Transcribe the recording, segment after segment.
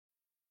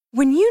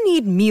When you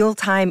need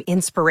mealtime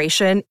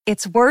inspiration,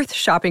 it's worth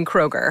shopping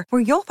Kroger,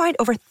 where you'll find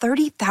over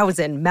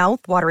 30,000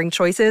 mouth-watering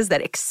choices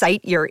that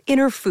excite your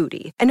inner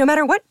foodie. And no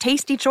matter what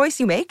tasty choice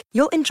you make,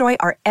 you'll enjoy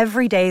our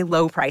everyday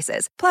low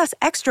prices, plus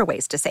extra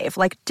ways to save,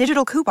 like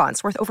digital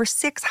coupons worth over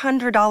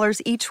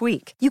 $600 each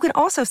week. You can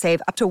also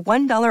save up to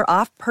 $1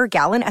 off per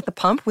gallon at the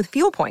pump with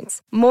fuel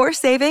points. More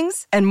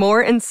savings and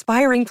more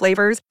inspiring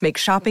flavors make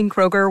shopping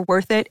Kroger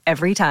worth it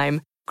every time.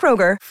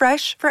 Kroger,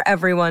 fresh for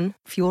everyone.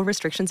 Fuel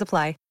restrictions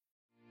apply.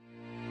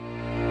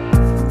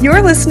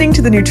 You're listening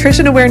to the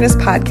Nutrition Awareness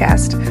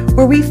Podcast,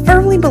 where we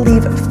firmly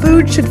believe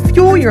food should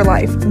fuel your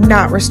life,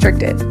 not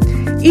restrict it.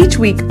 Each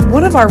week,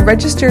 one of our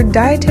registered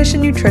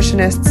dietitian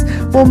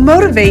nutritionists will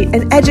motivate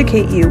and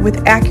educate you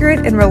with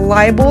accurate and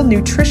reliable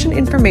nutrition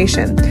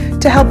information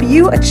to help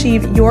you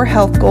achieve your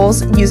health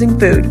goals using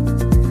food.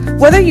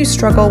 Whether you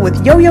struggle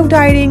with yo-yo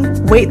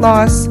dieting, weight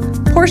loss,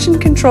 portion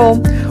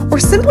control, or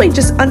simply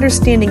just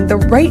understanding the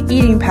right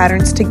eating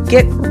patterns to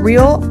get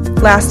real,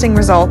 lasting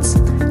results,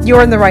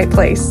 you're in the right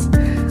place.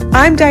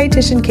 I'm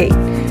Dietitian Kate,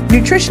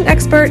 nutrition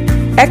expert,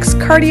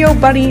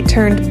 ex-cardio bunny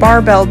turned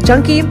barbell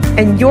junkie,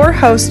 and your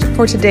host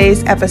for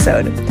today's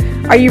episode.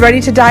 Are you ready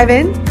to dive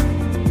in?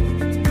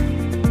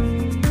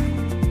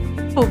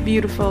 Oh,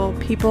 beautiful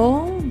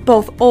people,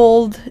 both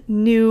old,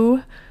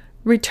 new,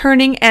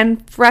 returning,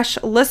 and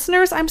fresh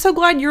listeners. I'm so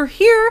glad you're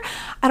here.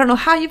 I don't know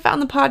how you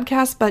found the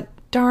podcast, but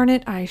darn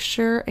it, I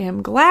sure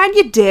am glad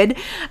you did,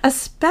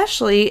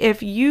 especially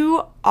if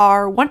you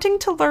are wanting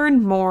to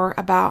learn more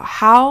about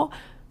how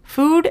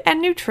food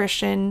and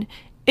nutrition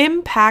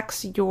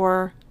impacts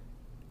your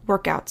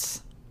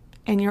workouts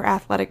and your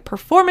athletic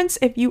performance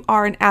if you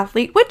are an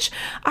athlete, which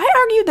I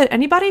argue that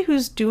anybody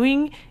who's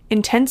doing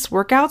intense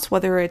workouts,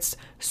 whether it's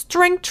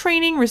strength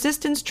training,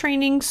 resistance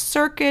training,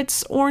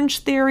 circuits, Orange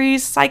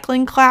Theories,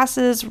 cycling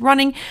classes,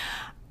 running,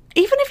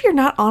 even if you're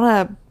not on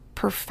a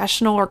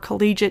professional or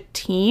collegiate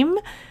team,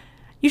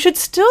 you should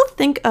still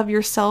think of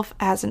yourself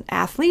as an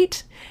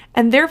athlete,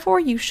 and therefore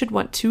you should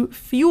want to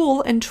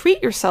fuel and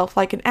treat yourself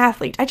like an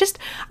athlete.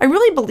 I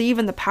really believe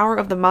in the power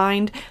of the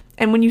mind,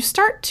 and when you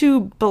start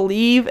to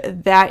believe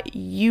that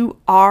you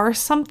are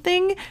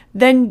something,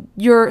 then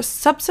your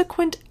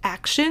subsequent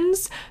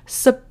actions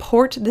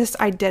support this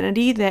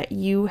identity that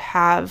you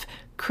have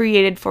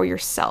created for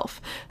yourself.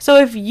 So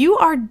if you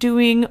are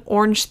doing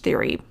Orange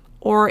Theory,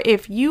 or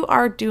if you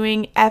are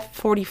doing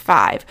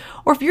F45,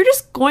 or if you're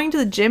just going to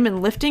the gym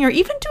and lifting, or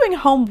even doing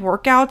home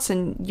workouts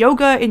and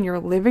yoga in your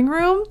living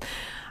room,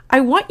 I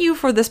want you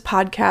for this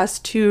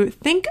podcast to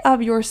think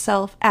of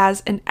yourself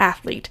as an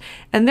athlete,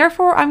 and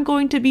therefore I'm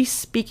going to be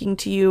speaking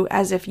to you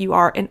as if you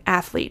are an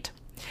athlete.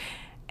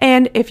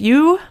 And if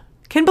you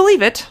can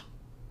believe it,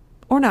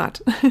 or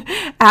not,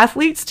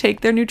 athletes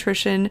take their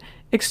nutrition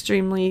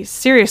extremely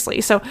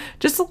seriously. So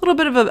just a little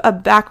bit of a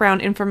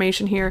background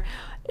information here.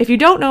 If you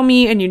don't know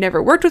me and you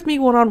never worked with me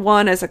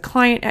one-on-one as a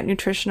client at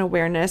Nutrition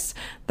Awareness,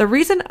 the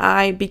reason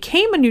I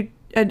became a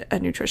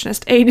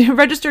nutritionist, a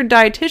registered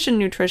dietitian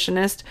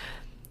nutritionist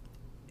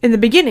in the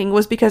beginning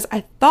was because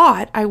I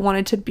thought I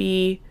wanted to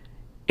be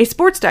a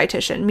sports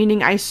dietitian,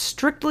 meaning I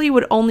strictly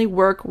would only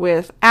work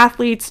with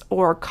athletes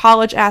or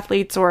college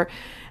athletes or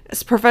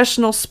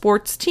professional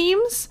sports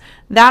teams.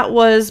 That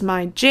was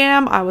my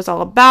jam. I was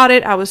all about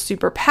it. I was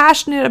super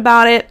passionate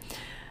about it.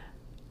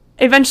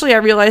 Eventually, I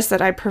realized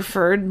that I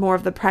preferred more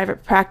of the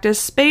private practice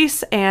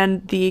space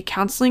and the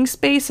counseling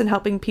space and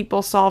helping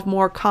people solve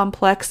more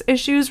complex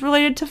issues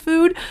related to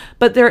food.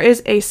 But there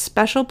is a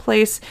special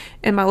place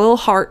in my little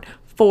heart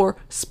for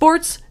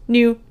sports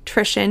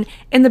nutrition.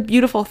 And the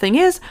beautiful thing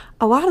is,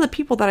 a lot of the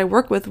people that I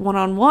work with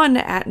one-on-one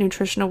at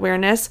Nutrition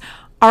Awareness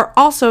are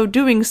also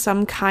doing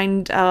some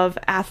kind of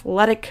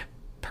athletic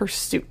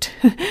pursuit,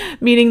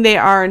 meaning they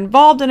are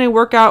involved in a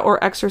workout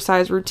or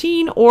exercise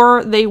routine,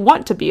 or they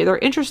want to be, they're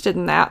interested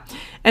in that.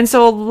 And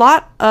so a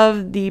lot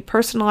of the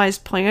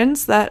personalized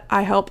plans that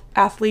I help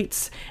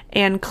athletes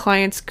and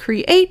clients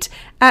create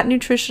at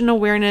Nutrition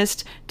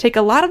Awareness take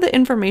a lot of the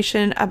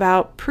information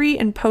about pre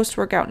and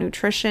post-workout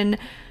nutrition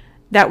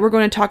that we're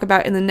going to talk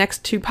about in the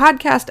next 2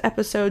 podcast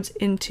episodes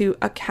into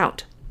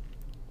account.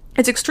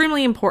 It's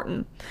extremely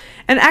important.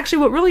 And actually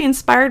what really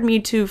inspired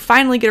me to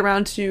finally get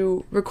around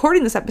to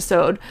recording this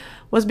episode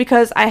was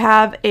because I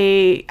have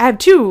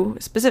 2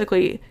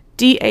 specifically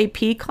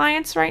DAP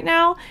clients right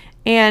now,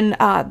 and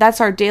that's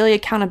our daily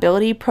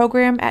accountability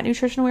program at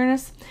Nutrition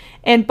Awareness.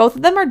 And both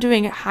of them are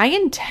doing high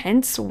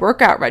intense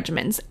workout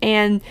regimens.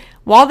 And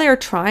while they're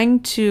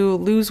trying to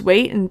lose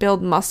weight and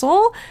build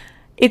muscle,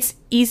 it's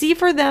easy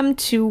for them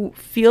to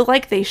feel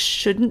like they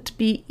shouldn't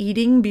be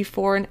eating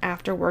before and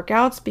after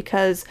workouts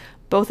because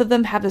both of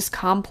them have this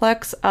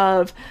complex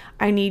of,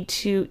 I need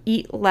to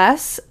eat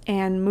less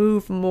and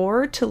move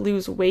more to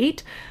lose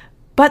weight.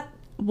 But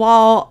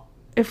while,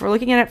 if we're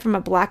looking at it from a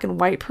black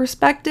and white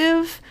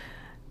perspective,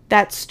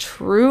 that's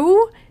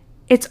true,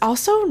 it's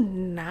also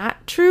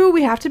not true.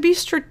 We have to be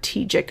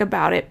strategic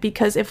about it,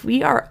 because if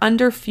we are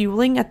under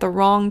fueling at the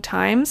wrong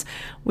times,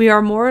 we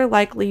are more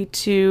likely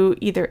to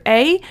either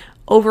A,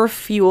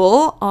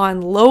 overfuel on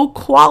low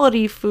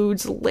quality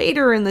foods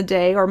later in the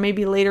day or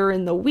maybe later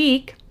in the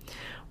week.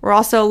 We're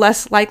also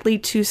less likely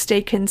to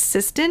stay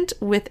consistent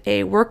with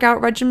a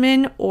workout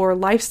regimen or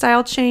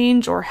lifestyle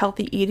change or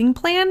healthy eating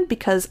plan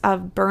because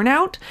of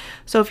burnout.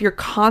 So if you're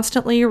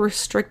constantly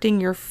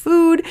restricting your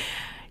food,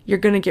 you're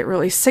going to get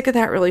really sick of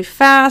that really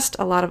fast.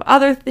 A lot of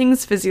other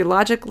things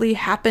physiologically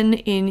happen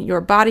in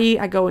your body.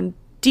 I go in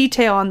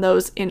detail on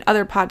those in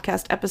other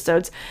podcast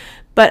episodes.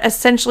 But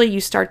essentially, you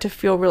start to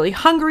feel really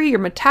hungry, your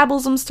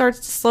metabolism starts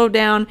to slow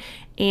down,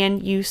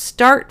 and you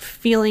start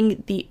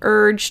feeling the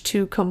urge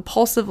to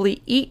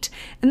compulsively eat,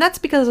 and that's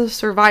because of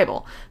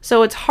survival.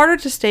 So it's harder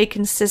to stay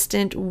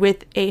consistent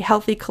with a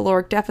healthy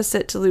caloric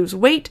deficit to lose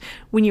weight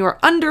when you are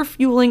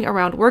underfueling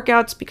around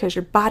workouts because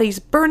your body's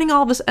burning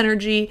all this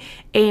energy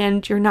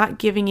and you're not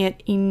giving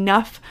it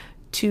enough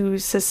to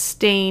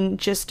sustain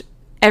just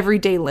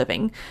everyday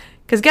living.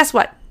 Because guess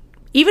what?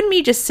 Even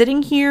me just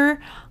sitting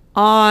here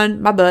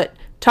on my butt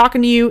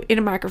talking to you in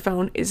a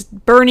microphone is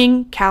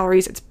burning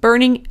calories, it's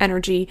burning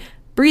energy.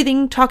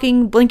 Breathing,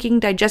 talking, blinking,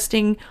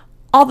 digesting,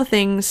 all the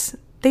things,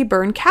 they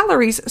burn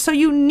calories. So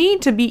you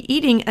need to be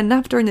eating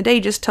enough during the day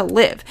just to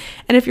live.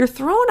 And if you're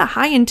throwing a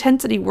high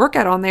intensity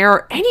workout on there,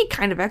 or any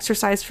kind of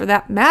exercise for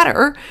that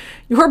matter,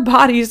 your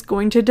body is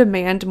going to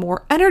demand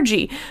more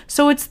energy.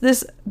 So it's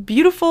this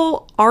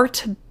beautiful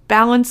art,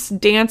 balance,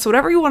 dance,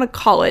 whatever you want to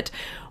call it,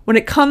 when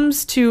it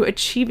comes to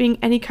achieving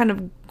any kind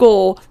of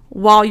goal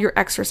while you're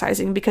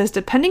exercising. Because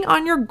depending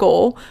on your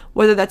goal,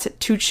 whether that's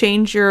to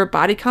change your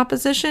body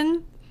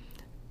composition,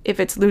 if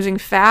it's losing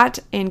fat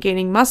and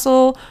gaining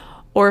muscle,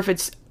 or if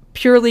it's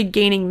purely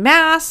gaining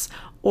mass,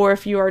 or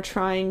if you are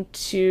trying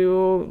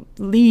to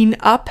lean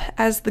up,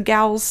 as the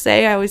gals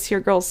say, I always hear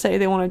girls say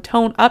they want to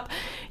tone up,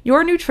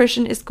 your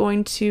nutrition is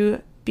going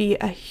to be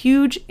a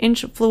huge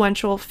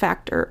influential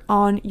factor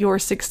on your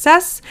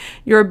success,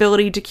 your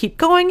ability to keep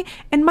going,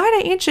 and might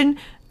I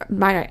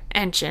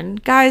mention,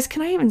 guys,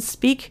 can I even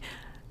speak?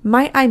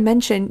 Might I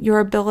mention your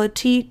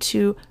ability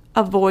to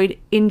avoid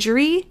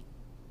injury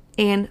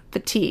and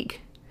fatigue.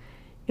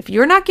 If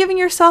you're not giving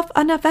yourself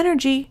enough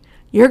energy,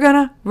 you're going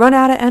to run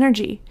out of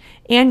energy,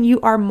 and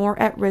you are more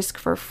at risk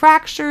for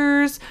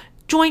fractures,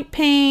 joint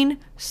pain,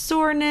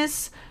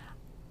 soreness.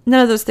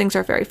 None of those things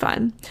are very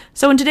fun.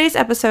 So in today's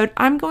episode,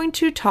 I'm going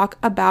to talk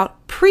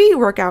about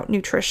pre-workout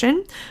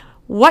nutrition,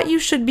 what you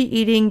should be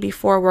eating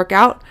before a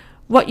workout,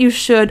 what you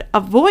should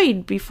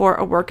avoid before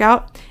a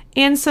workout,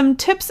 and some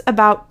tips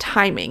about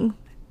timing,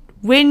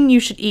 when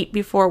you should eat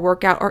before a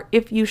workout or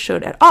if you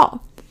should at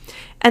all.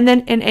 And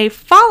then in a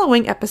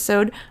following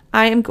episode,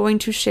 I am going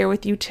to share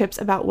with you tips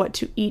about what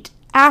to eat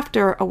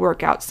after a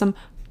workout, some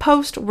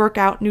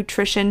post-workout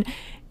nutrition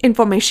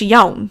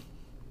information.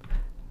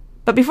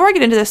 But before I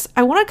get into this,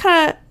 I want to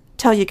kind of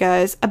tell you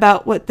guys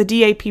about what the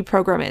DAP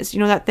program is. You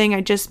know that thing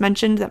I just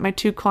mentioned that my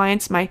two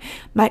clients, my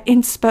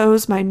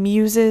inspos, my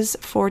muses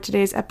for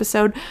today's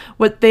episode,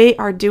 what they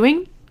are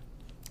doing?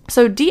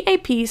 So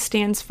DAP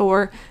stands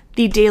for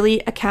the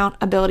Daily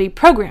Accountability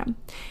Program.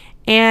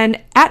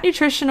 And at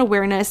Nutrition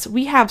Awareness,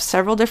 we have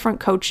several different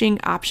coaching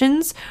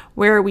options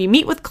where we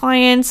meet with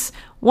clients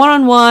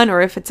one-on-one,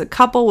 or if it's a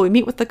couple, we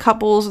meet with the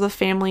couples or the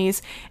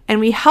families, and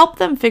we help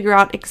them figure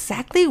out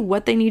exactly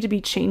what they need to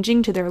be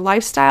changing to their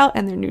lifestyle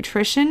and their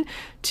nutrition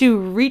to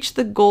reach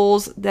the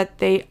goals that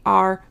they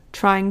are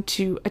trying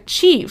to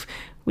achieve.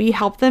 We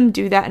help them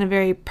do that in a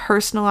very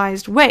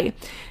personalized way.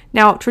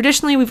 Now,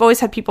 traditionally, we've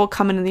always had people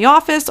come into the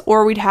office,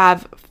 or we'd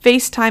have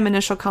FaceTime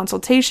initial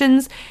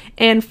consultations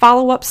and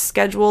follow-ups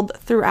scheduled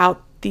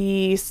throughout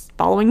the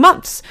following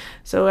months.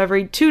 So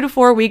every 2 to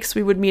 4 weeks,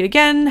 we would meet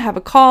again, have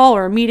a call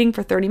or a meeting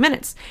for 30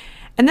 minutes.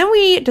 And then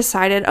we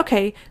decided,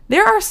 okay,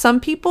 there are some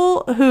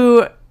people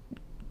who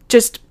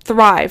just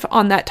thrive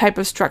on that type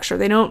of structure.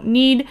 They don't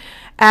need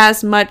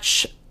as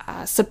much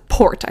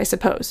support, I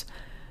suppose.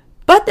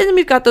 But then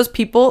we've got those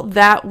people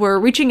that were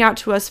reaching out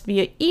to us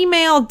via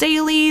email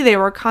daily. They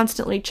were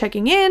constantly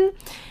checking in.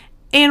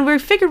 And we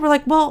figured, we're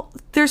like, well,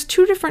 there's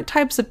two different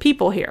types of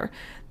people here.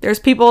 There's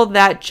people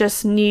that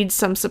just need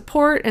some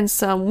support and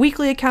some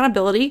weekly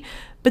accountability.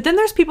 But then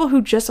there's people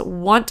who just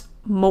want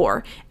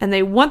more, and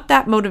they want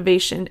that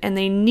motivation, and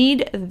they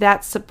need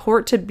that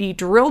support to be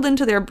drilled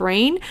into their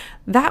brain.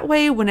 That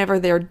way, whenever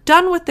they're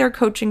done with their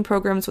coaching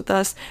programs with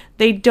us,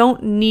 they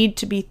don't need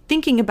to be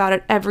thinking about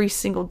it every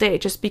single day.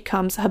 It just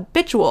becomes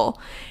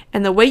habitual.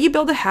 And the way you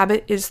build a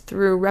habit is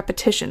through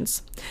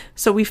repetitions.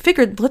 So we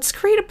figured, let's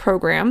create a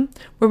program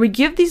where we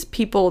give these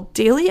people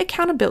daily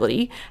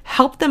accountability,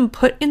 help them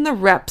put in the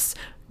reps,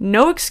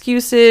 no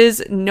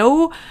excuses,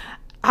 no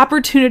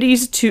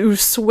opportunities to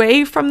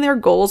sway from their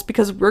goals,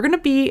 because we're going to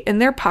be in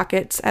their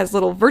pockets as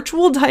little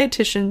virtual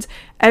dietitians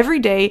every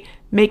day,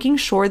 making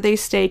sure they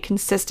stay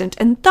consistent.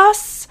 And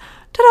thus,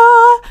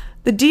 ta-da,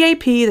 the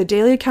DAP, the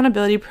Daily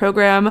Accountability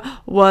Program,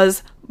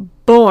 was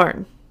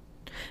born.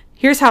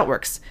 Here's how it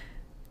works.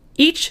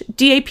 Each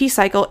DAP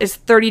cycle is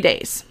 30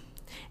 days.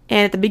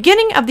 And at the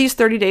beginning of these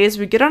 30 days,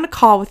 we get on a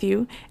call with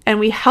you and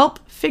we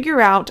help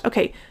figure out,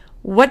 okay,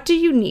 what do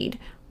you need?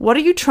 What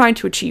are you trying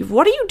to achieve?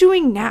 What are you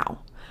doing now?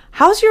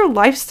 How's your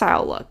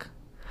lifestyle look?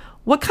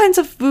 What kinds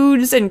of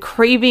foods and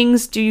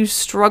cravings do you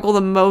struggle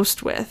the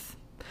most with?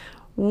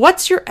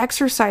 What's your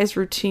exercise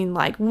routine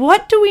like?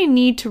 What do we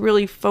need to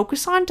really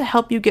focus on to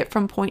help you get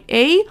from point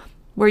A,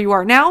 where you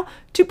are now,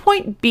 to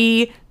point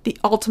B, the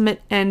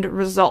ultimate end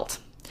result?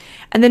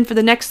 And then for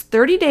the next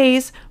 30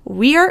 days,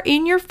 we are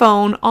in your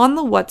phone on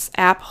the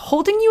WhatsApp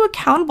holding you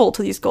accountable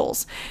to these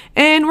goals.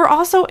 And we're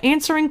also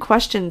answering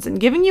questions and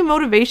giving you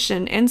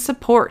motivation and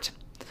support.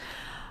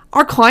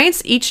 Our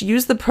clients each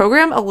use the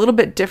program a little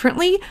bit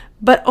differently,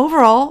 but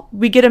overall,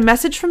 we get a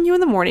message from you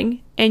in the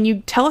morning and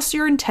you tell us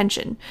your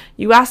intention.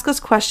 You ask us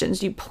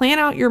questions. You plan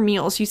out your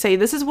meals. You say,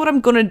 this is what I'm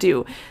going to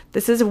do.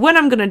 This is when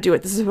I'm going to do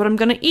it. This is what I'm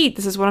going to eat.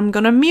 This is what I'm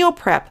going to meal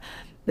prep.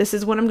 This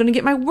is when I'm going to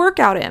get my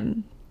workout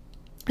in.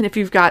 And if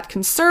you've got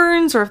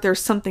concerns or if there's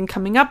something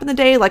coming up in the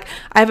day, like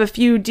I have a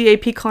few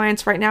DAP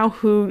clients right now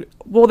who,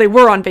 well, they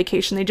were on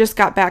vacation. They just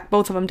got back,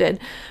 both of them did,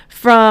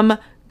 from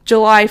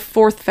July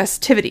 4th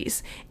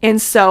festivities. And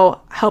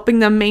so helping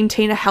them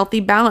maintain a healthy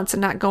balance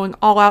and not going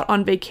all out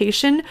on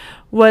vacation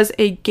was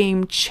a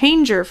game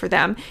changer for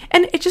them.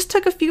 And it just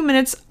took a few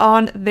minutes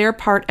on their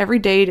part every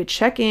day to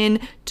check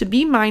in, to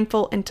be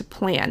mindful, and to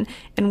plan.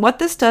 And what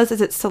this does is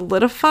it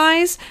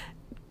solidifies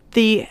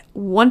the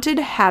wanted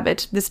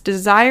habit, this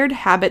desired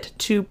habit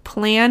to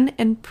plan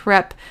and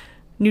prep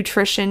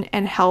nutrition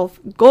and health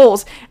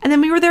goals. And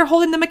then we were there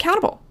holding them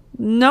accountable.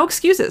 No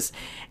excuses.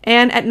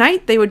 And at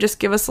night, they would just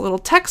give us a little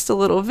text, a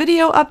little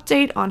video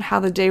update on how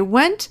the day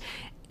went.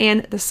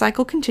 And the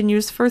cycle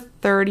continues for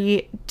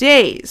 30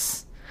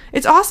 days.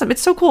 It's awesome.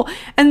 It's so cool.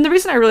 And the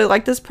reason I really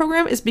like this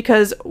program is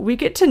because we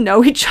get to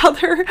know each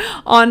other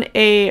on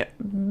a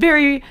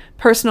very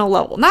personal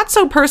level. Not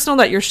so personal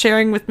that you're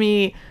sharing with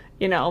me,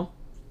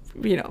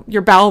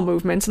 your bowel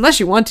movements, unless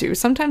you want to.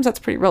 Sometimes that's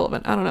pretty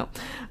relevant. I don't know.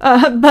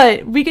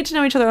 But we get to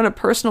know each other on a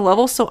personal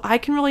level, so I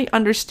can really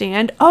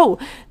understand, oh,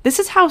 this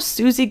is how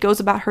Susie goes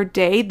about her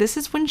day. This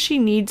is when she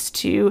needs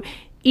to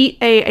eat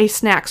a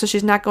snack, so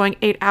she's not going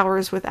 8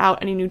 hours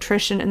without any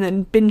nutrition and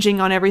then binging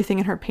on everything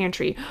in her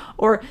pantry.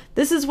 Or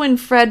this is when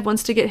Fred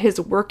wants to get his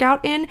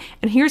workout in,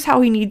 and here's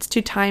how he needs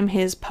to time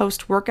his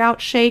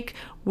post-workout shake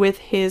with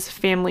his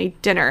family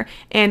dinner.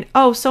 And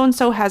oh,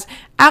 so-and-so has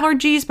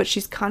allergies, but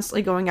she's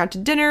constantly going out to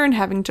dinner and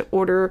having to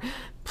order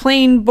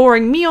plain,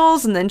 boring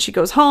meals, and then she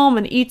goes home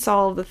and eats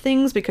all of the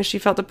things because she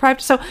felt deprived.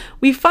 So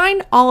we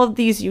find all of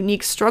these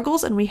unique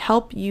struggles and we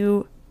help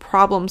you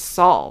problem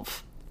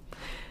solve.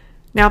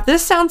 Now, if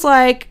this sounds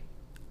like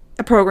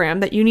a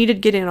program that you need to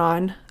get in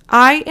on,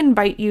 I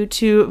invite you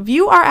to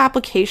view our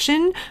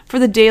application for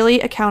the Daily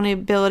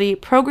Accountability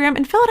Program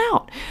and fill it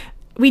out.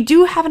 We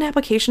do have an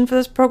application for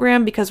this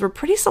program because we're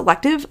pretty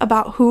selective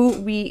about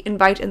who we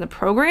invite in the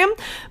program.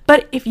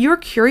 But if you're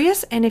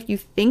curious and if you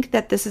think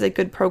that this is a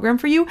good program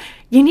for you,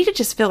 you need to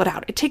just fill it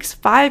out. It takes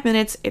 5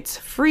 minutes, it's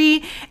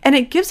free, and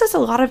it gives us a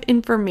lot of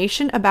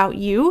information about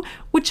you,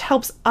 which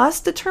helps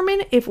us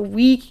determine if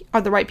we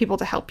are the right people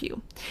to help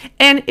you.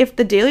 And if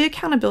the Daily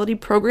Accountability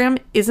Program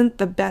isn't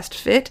the best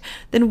fit,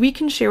 then we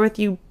can share with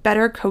you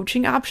better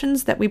coaching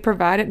options that we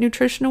provide at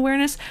Nutrition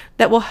Awareness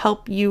that will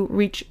help you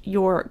reach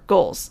your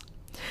goals.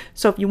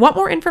 So if you want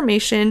more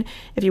information,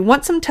 if you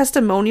want some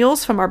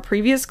testimonials from our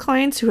previous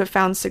clients who have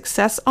found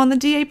success on the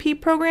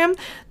DAP program,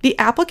 the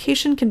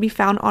application can be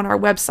found on our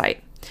website.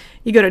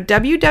 You go to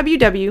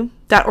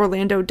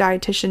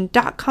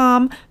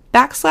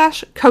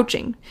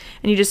www.orlandodietitian.com/coaching,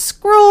 and you just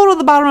scroll to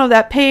the bottom of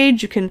that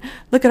page. You can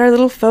look at our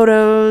little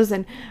photos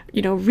and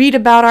read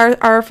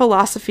about our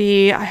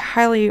philosophy. I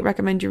highly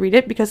recommend you read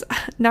it because,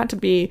 not to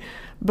be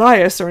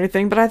biased or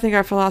anything, but I think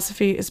our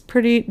philosophy is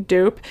pretty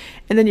dope.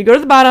 And then you go to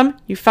the bottom,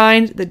 you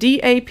find the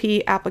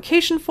DAP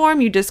application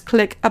form, you just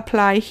click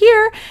apply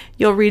here,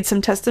 you'll read some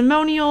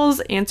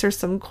testimonials, answer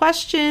some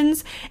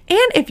questions,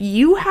 and if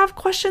you have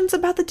questions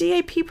about the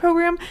DAP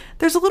program,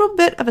 there's a little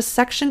bit of a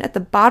section at the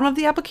bottom of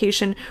the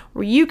application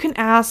where you can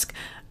ask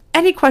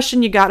any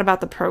question you got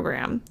about the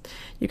program.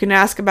 You can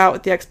ask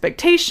about the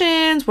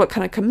expectations, what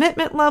kind of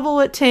commitment level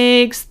it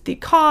takes, the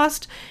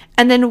cost,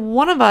 and then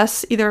one of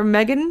us, either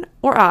Megan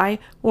or I,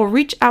 will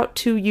reach out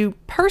to you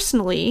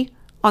personally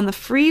on the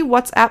free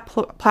WhatsApp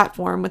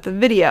platform with a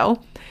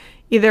video,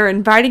 either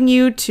inviting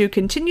you to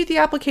continue the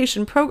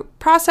application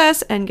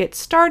process and get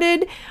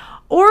started,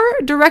 or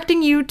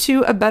directing you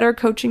to a better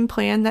coaching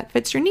plan that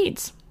fits your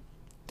needs.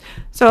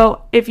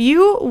 So if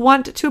you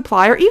want to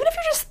apply, or even if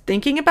you're just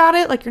thinking about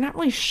it, like you're not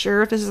really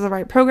sure if this is the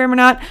right program or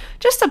not,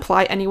 just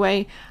apply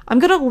anyway. I'm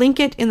going to link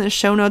it in the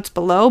show notes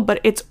below, but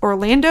it's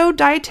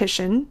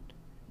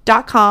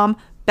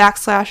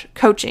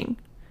orlandodietitian.com/coaching.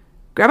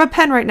 Grab a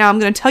pen right now. I'm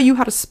going to tell you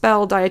how to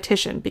spell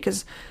dietitian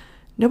because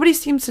nobody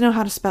seems to know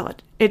how to spell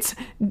it. It's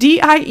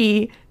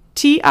DIETITIAN.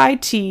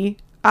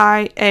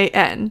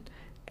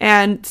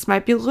 And this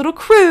might be a little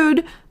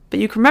crude,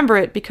 but you can remember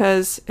it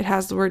because it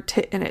has the word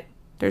tit in it.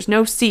 There's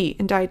no C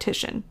in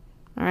dietitian,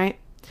 all right?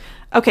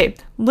 Okay,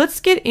 let's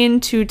get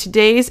into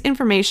today's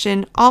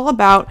information all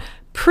about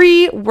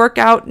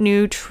pre-workout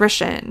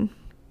nutrition.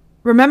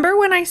 Remember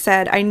when I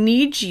said I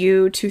need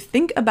you to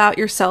think about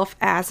yourself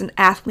as an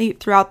athlete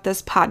throughout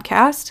this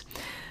podcast?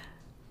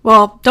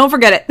 Well, don't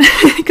forget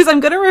it, because I'm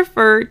going to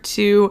refer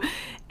to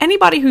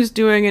anybody who's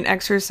doing an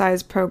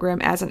exercise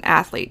program as an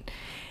athlete.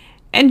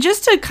 And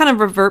just to kind of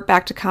revert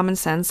back to common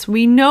sense,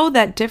 we know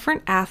that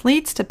different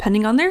athletes,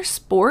 depending on their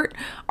sport,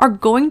 are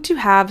going to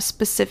have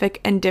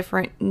specific and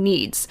different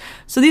needs.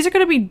 So these are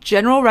going to be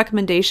general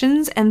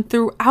recommendations, and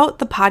throughout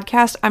the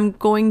podcast, I'm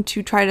going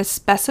to try to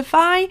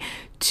specify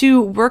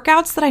to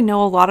workouts that I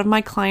know a lot of my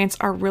clients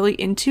are really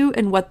into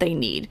and what they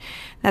need.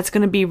 That's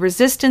going to be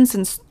resistance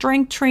and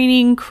strength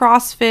training,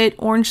 CrossFit,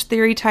 Orange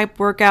Theory type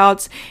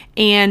workouts,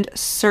 and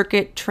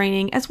circuit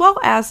training, as well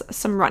as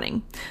some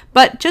running.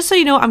 But just so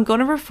you know, I'm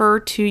going to refer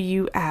to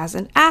you as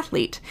an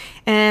athlete.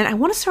 And I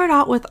want to start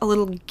out with a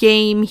little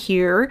game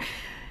here,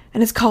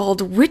 and it's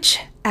called Which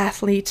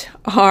Athlete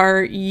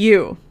Are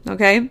You?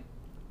 Okay?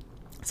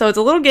 So it's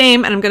a little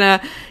game, and I'm going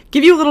to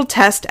give you a little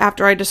test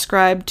after I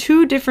describe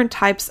two different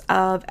types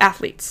of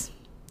athletes.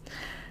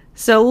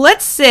 So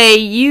let's say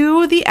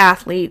you, the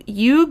athlete,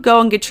 you go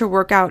and get your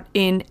workout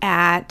in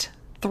at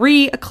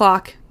 3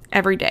 o'clock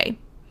every day.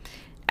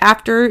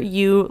 After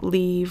you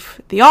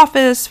leave the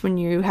office, when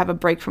you have a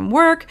break from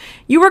work,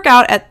 you work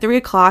out at 3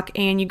 o'clock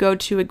and you go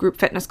to a group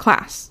fitness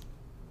class.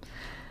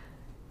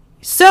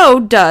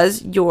 So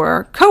does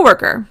your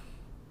coworker.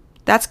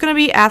 That's going to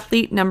be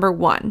athlete number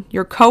 1.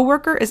 Your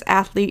coworker is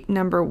athlete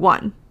number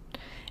 1.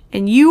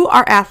 And you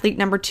are athlete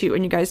number 2.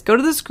 And you guys go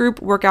to this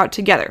group workout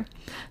together.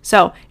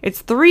 So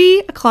it's 3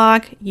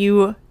 o'clock.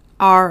 You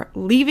are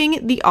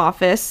leaving the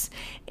office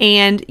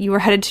and you are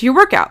headed to your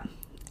workout.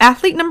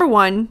 Athlete number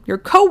 1, your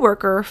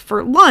coworker,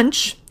 for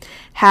lunch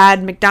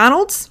had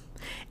McDonald's.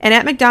 And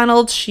at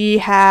McDonald's, she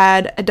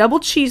had a double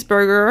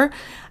cheeseburger,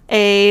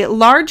 a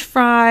large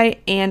fry,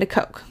 and a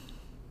Coke.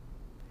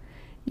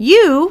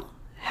 You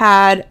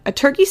had a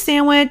turkey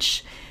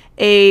sandwich,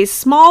 a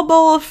small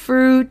bowl of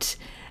fruit,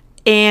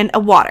 and a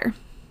water.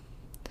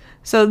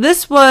 So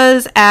this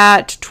was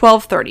at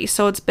 12:30.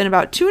 So it's been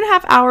about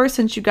 2.5 hours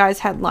since you guys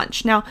had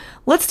lunch. Now,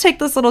 let's take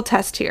this little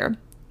test here.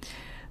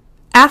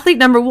 Athlete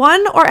number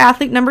 1 or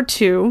athlete number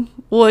 2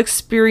 will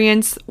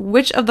experience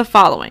which of the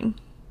following?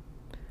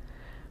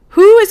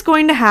 Who is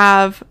going to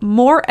have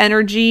more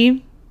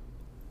energy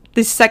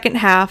the second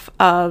half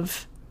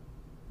of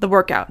the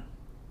workout?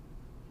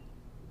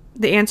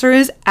 The answer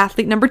is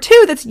athlete number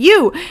 2. That's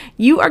you.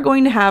 You are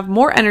going to have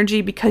more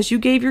energy because you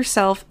gave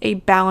yourself a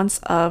balance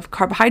of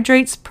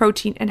carbohydrates,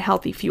 protein, and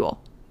healthy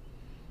fuel.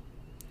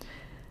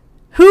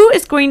 Who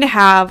is going to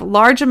have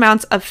large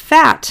amounts of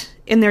fat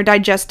in their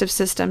digestive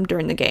system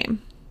during the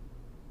game?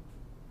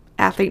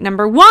 Athlete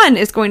number 1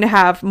 is going to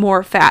have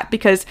more fat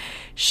because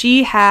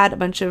she had a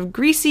bunch of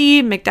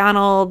greasy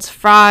McDonald's,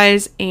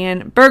 fries,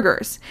 and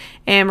burgers.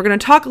 And we're going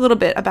to talk a little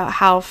bit about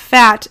how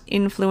fat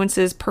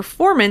influences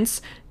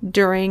performance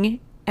during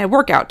a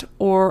workout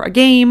or a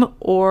game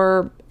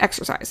or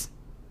exercise.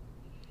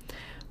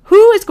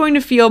 Who is going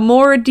to feel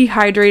more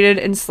dehydrated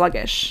and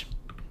sluggish?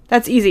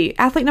 That's easy.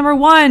 Athlete number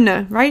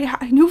 1, right?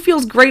 Who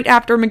feels great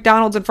after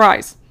McDonald's and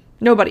fries?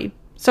 Nobody.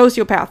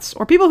 Sociopaths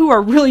or people who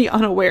are really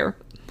unaware.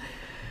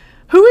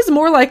 Who is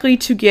more likely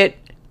to get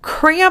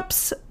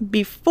cramps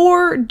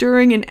before,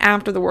 during, and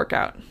after the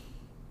workout?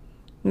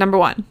 Number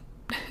 1.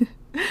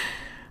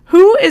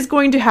 Who is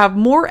going to have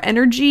more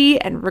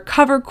energy and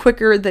recover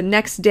quicker the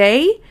next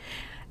day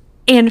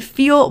and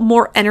feel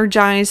more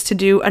energized to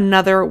do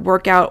another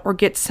workout or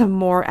get some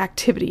more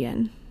activity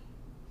in?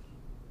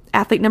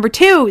 Athlete number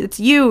 2, it's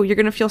you. You're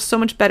going to feel so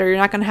much better. You're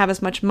not going to have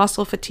as much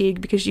muscle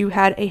fatigue because you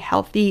had a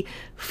healthy,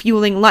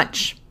 fueling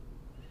lunch.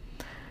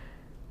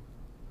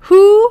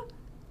 Who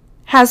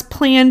has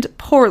planned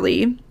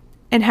poorly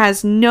and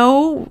has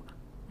no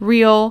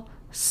real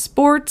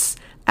sports,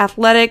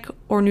 athletic,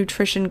 or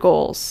nutrition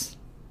goals?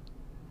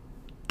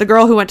 The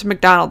girl who went to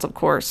McDonald's, of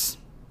course.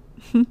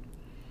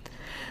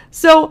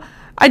 So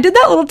I did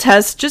that little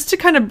test just to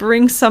kind of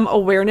bring some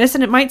awareness,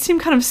 and it might seem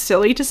kind of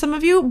silly to some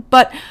of you,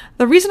 but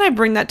the reason I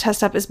bring that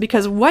test up is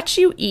because what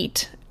you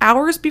eat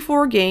hours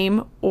before a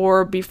game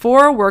or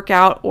before a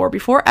workout or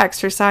before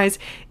exercise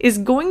is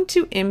going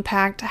to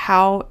impact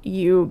how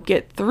you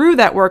get through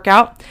that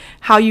workout,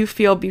 how you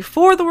feel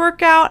before the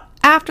workout,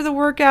 after the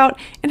workout,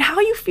 and how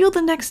you feel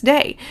the next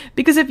day.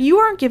 Because if you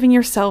aren't giving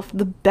yourself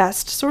the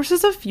best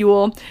sources of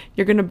fuel,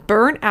 you're going to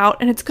burn out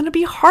and it's going to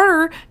be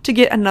harder to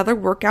get another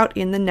workout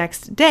in the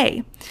next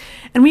day.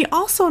 And we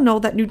also know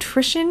that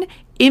nutrition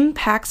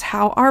impacts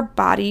how our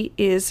body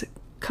is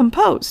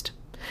composed.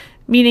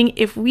 Meaning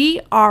if we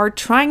are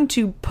trying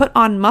to put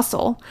on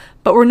muscle,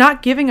 but we're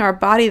not giving our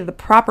body the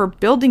proper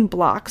building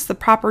blocks, the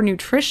proper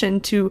nutrition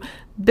to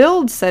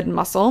build said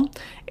muscle,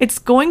 it's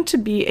going to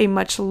be a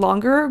much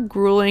longer,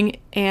 grueling,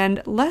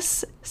 and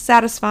less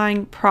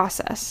satisfying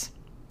process.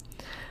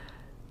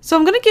 So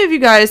I'm going to give you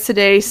guys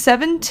today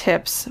 7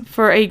 tips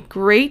for a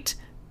great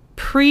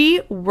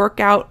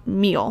pre-workout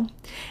meal.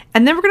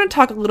 And then we're going to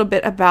talk a little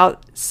bit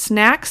about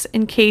snacks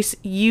in case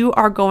you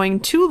are going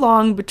too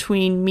long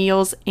between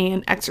meals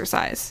and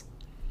exercise.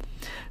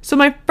 So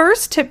my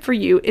first tip for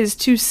you is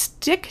to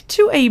stick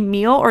to a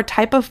meal or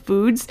type of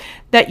foods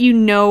that you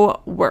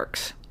know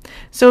works.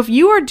 So if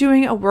you are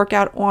doing a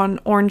workout on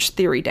Orange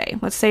Theory Day,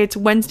 let's say it's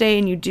Wednesday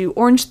and you do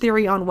Orange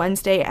Theory on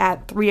Wednesday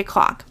at 3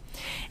 o'clock.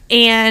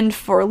 And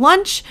for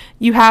lunch,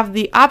 you have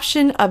the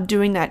option of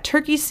doing that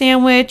turkey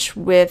sandwich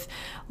with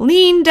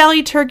lean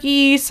deli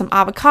turkey, some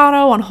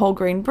avocado on whole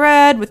grain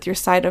bread with your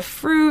side of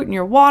fruit and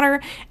your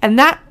water. And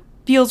that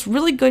feels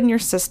really good in your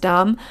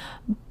system.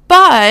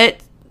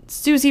 But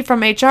Susie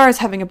from HR is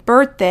having a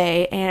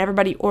birthday and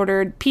everybody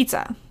ordered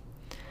pizza.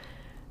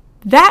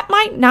 That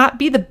might not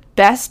be the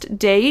best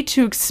day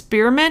to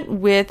experiment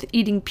with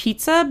eating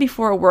pizza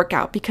before a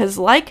workout because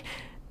like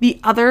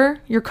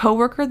your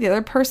coworker, the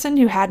other person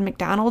who had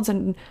McDonald's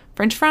and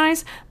French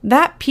fries,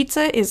 that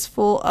pizza is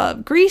full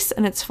of grease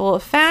and it's full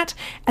of fat,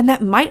 and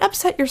that might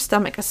upset your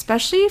stomach,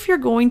 especially if you're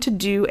going to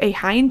do a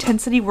high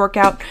intensity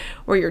workout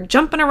where you're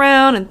jumping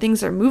around and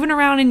things are moving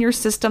around in your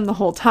system the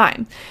whole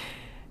time.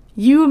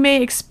 You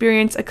may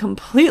experience a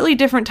completely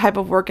different type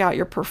of workout.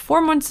 Your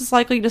performance is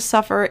likely to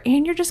suffer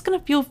and you're just going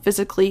to feel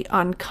physically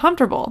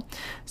uncomfortable.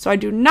 So I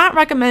do not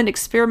recommend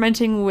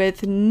experimenting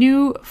with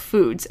new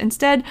foods.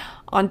 Instead,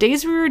 on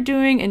days where you're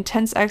doing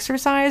intense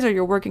exercise or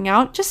you're working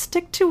out, just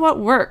stick to what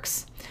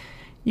works.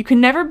 You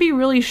can never be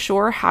really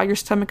sure how your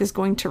stomach is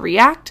going to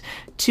react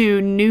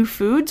to new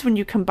foods when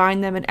you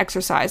combine them in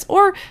exercise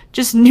or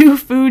just new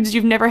foods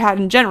you've never had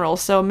in general.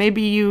 So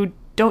maybe you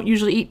don't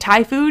usually eat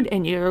Thai food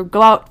and you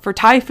go out for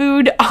Thai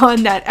food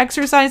on that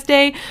exercise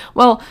day.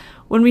 Well,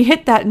 when we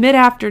hit that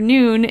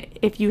mid-afternoon,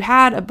 if you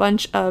had a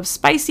bunch of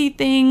spicy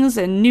things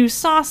and new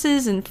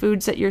sauces and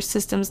foods that your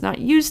system's not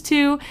used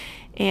to,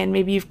 and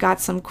maybe you've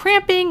got some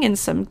cramping and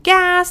some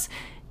gas,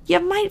 you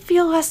might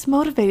feel less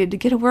motivated to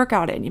get a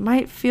workout in. You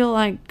might feel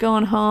like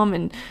going home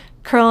and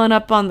curling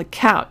up on the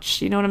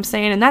couch. You know what I'm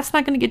saying? And that's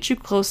not going to get you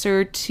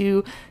closer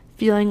to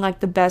feeling like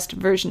the best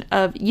version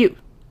of you.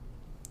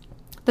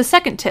 The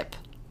second tip,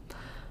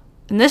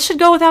 and this should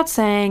go without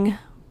saying,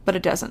 but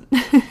it doesn't.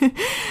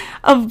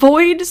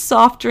 Avoid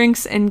soft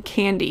drinks and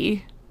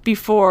candy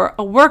before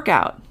a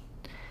workout.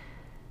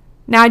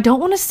 Now, I don't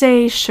want to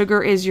say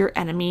sugar is your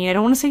enemy. I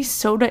don't want to say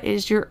soda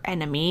is your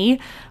enemy,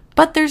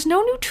 but there's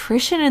no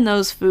nutrition in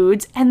those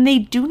foods, and they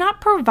do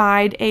not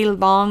provide a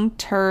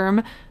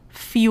long-term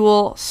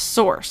fuel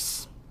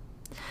source.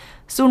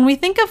 So when we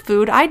think of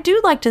food, I do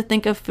like to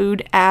think of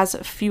food as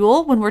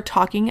fuel when we're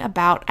talking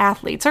about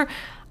athletes, or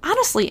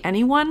honestly,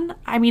 anyone.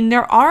 I mean,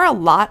 there are a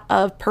lot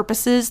of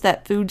purposes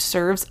that food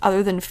serves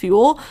other than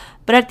fuel,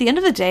 but at the end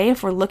of the day,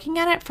 if we're looking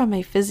at it from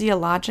a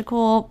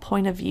physiological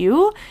point of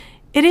view,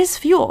 it is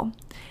fuel.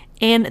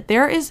 And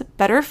there is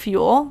better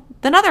fuel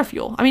than other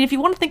fuel. I mean, if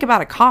you want to think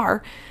about a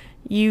car,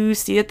 you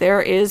see that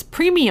there is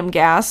premium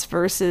gas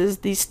versus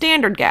the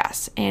standard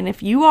gas. And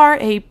if you are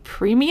a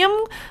premium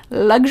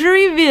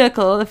luxury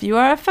vehicle, if you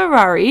are a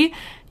Ferrari,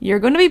 you're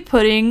going to be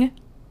putting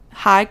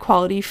high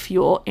quality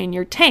fuel in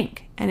your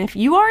tank. And if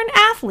you are an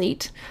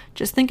athlete,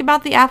 just think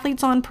about the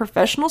athletes on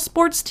professional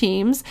sports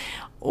teams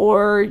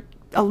or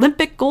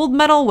Olympic gold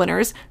medal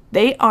winners.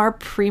 They are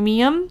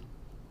premium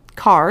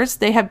cars.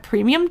 They have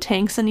premium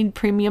tanks and need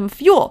premium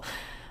fuel.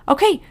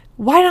 Okay,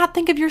 why not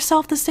think of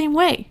yourself the same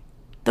way?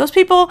 Those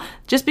people,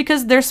 just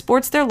because their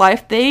sport's their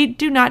life, they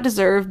do not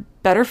deserve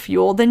better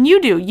fuel than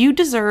you do. You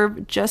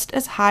deserve just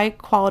as high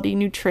quality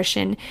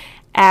nutrition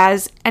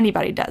as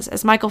anybody does,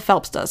 as Michael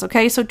Phelps does,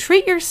 okay? So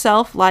treat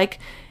yourself like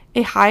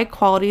a high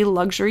quality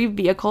luxury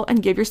vehicle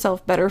and give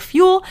yourself better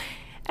fuel.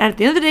 And at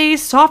the end of the day,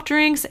 soft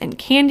drinks and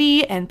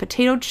candy and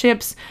potato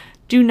chips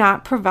do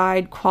not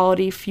provide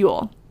quality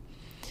fuel.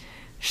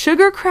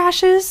 Sugar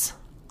crashes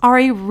are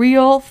a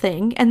real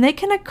thing, and they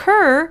can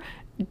occur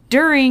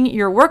during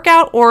your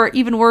workout, or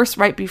even worse,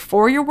 right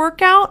before your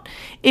workout,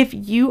 if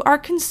you are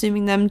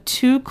consuming them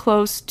too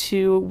close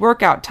to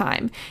workout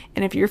time.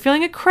 And if you're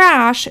feeling a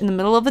crash in the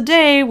middle of the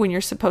day when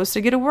you're supposed to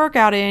get a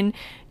workout in,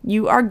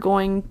 you are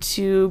going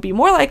to be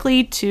more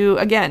likely to,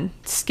 again,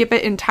 skip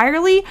it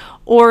entirely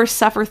or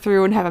suffer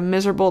through and have a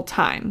miserable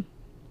time.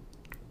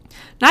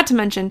 Not to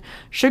mention,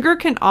 sugar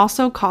can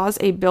also cause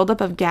a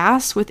buildup of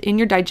gas within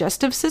your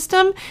digestive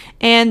system,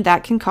 and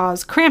that can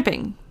cause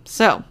cramping.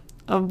 So,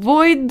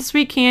 avoid the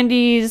sweet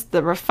candies,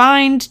 the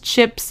refined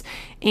chips,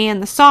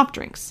 and the soft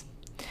drinks.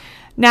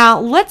 Now,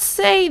 let's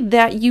say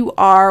that you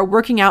are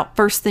working out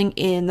first thing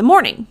in the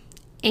morning,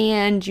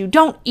 and you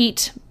don't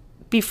eat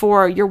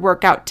before your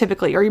workout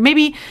typically, or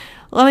maybe,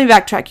 let me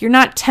backtrack, you're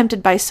not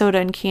tempted by soda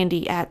and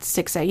candy at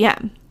 6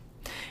 a.m.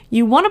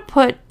 You want to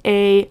put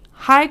a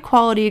high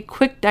quality,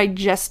 quick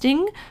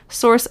digesting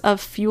source of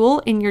fuel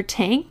in your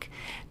tank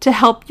to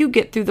help you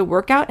get through the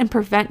workout and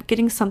prevent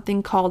getting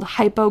something called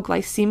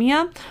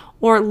hypoglycemia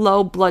or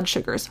low blood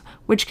sugars,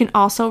 which can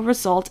also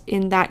result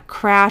in that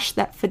crash,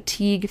 that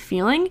fatigue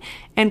feeling.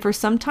 And for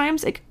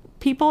sometimes it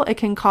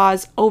can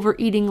cause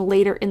overeating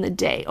later in the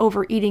day,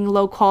 overeating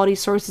low quality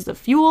sources of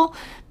fuel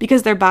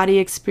because their body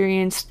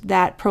experienced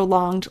that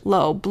prolonged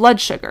low blood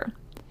sugar.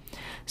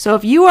 So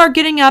if you are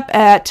getting up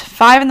at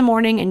 5 in the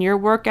morning and your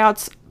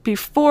workout's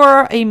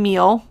before a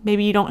meal,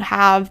 maybe you don't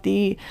have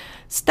the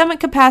stomach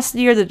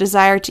capacity or the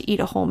desire to eat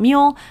a whole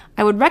meal,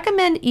 I would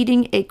recommend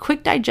eating a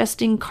quick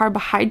digesting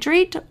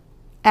carbohydrate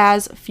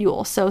as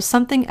fuel. So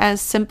something as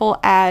simple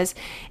as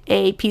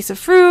a piece of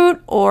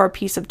fruit or a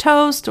piece of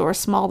toast or a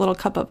small little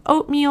cup of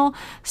oatmeal,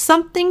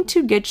 something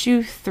to get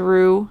you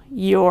through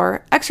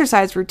your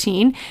exercise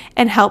routine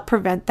and help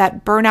prevent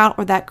that burnout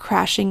or that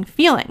crashing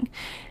feeling.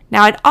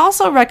 Now, I'd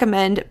also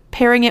recommend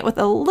pairing it with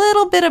a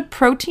little bit of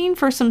protein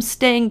for some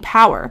staying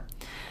power.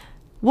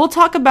 We'll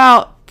talk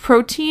about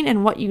protein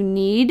and what you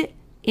need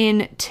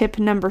in tip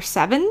number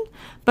 7,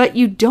 but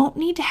you don't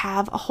need to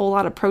have a whole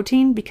lot of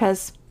protein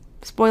because,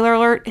 spoiler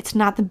alert, it's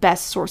not the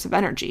best source of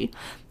energy.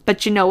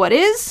 But you know what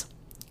is?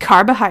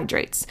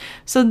 Carbohydrates.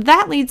 So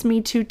that leads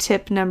me to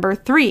tip number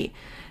 3.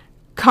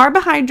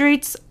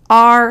 Carbohydrates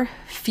are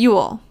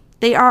fuel.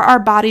 They are our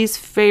body's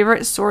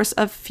favorite source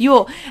of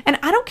fuel. And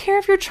I don't care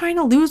if you're trying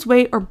to lose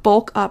weight or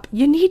bulk up,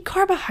 you need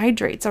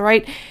carbohydrates, all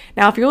right?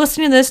 Now, if you're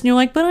listening to this and you're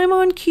like, but I'm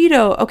on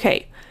keto,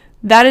 okay,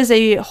 that is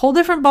a whole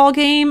different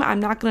ballgame. I'm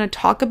not going to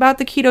talk about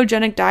the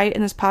ketogenic diet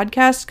in this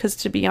podcast because,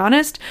 to be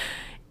honest,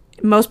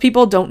 most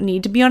people don't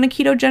need to be on a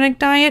ketogenic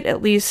diet,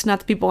 at least not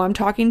the people I'm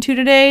talking to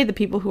today, the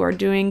people who are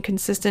doing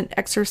consistent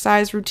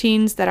exercise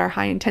routines that are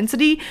high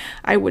intensity.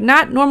 I would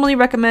not normally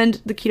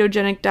recommend the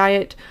ketogenic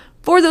diet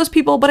for those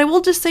people, but I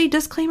will just say,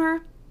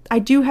 disclaimer, I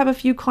do have a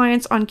few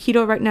clients on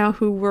keto right now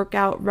who work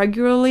out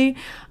regularly.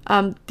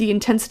 The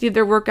intensity of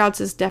their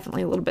workouts is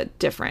definitely a little bit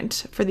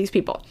different for these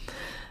people.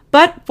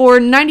 But for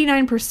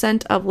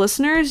 99% of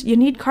listeners, you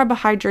need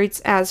carbohydrates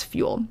as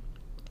fuel.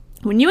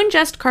 When you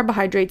ingest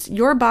carbohydrates,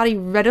 your body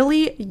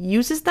readily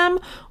uses them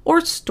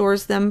or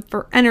stores them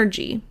for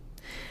energy.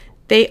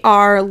 They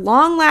are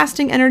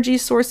long-lasting energy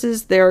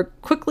sources. They're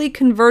quickly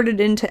converted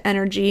into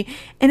energy.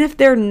 And if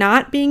they're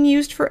not being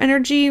used for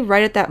energy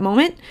right at that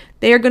moment,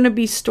 they are going to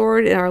be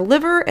stored in our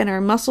liver and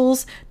our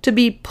muscles to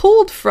be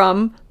pulled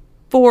from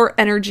for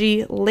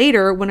energy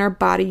later when our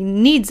body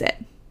needs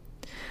it.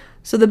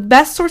 So the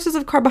best sources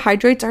of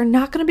carbohydrates are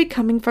not going to be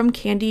coming from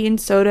candy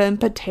and soda and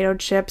potato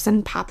chips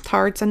and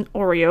Pop-Tarts and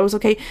Oreos,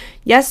 okay?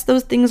 Yes,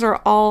 those things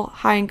are all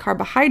high in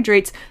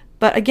carbohydrates,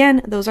 but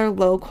again, those are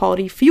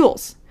low-quality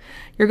fuels.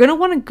 You're going to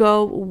want to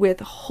go with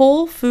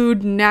whole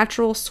food,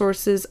 natural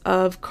sources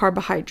of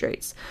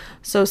carbohydrates.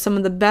 So some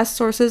of the best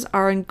sources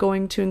are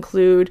going to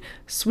include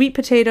sweet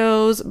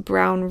potatoes,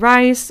 brown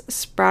rice,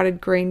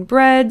 sprouted grain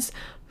breads,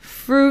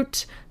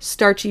 fruit,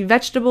 starchy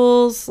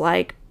vegetables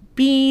like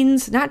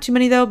beans, not too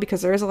many though,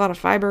 because there is a lot of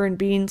fiber in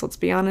beans, let's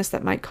be honest,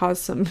 that might cause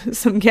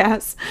some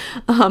gas,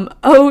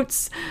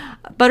 oats,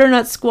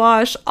 butternut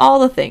squash, all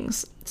the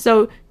things.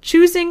 So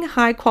choosing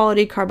high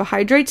quality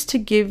carbohydrates to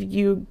give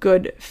you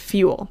good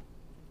fuel.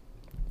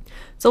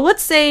 So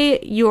let's say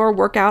your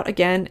workout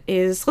again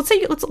is, let's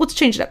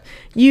change it up.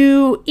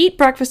 You eat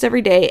breakfast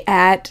every day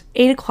at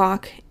 8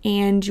 o'clock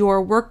and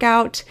your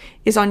workout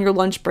is on your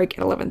lunch break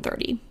at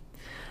 11:30.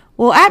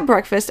 Well, at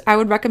breakfast, I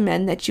would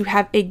recommend that you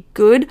have a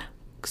good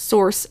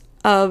source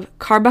of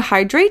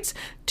carbohydrates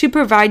to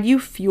provide you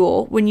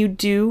fuel when you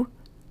do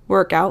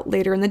work out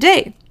later in the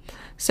day.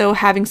 So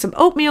having some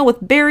oatmeal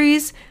with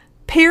berries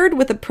paired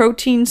with a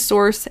protein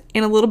source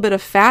and a little bit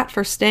of fat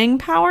for staying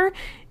power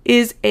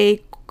is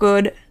a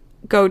good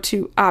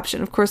go-to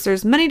option. Of course,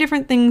 there's many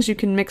different things you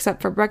can mix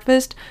up for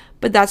breakfast,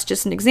 but that's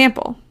just an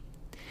example.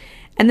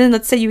 And then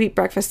let's say you eat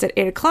breakfast at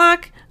 8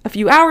 o'clock, a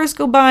few hours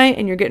go by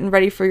and you're getting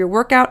ready for your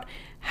workout.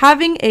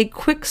 Having a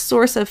quick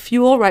source of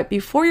fuel right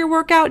before your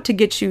workout to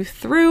get you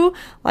through,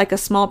 like a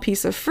small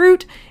piece of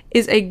fruit,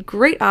 is a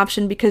great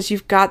option because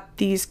you've got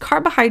these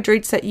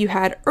carbohydrates that you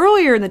had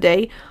earlier in the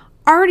day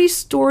already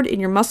stored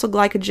in your muscle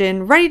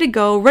glycogen, ready to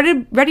go,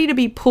 ready to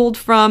be pulled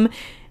from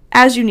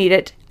as you need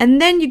it.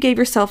 And then you gave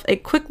yourself a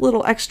quick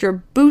little extra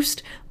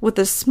boost with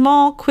a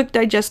small, quick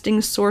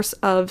digesting source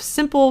of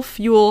simple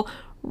fuel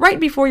right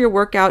before your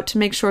workout to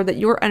make sure that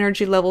your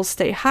energy levels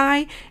stay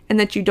high and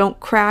that you don't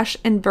crash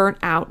and burn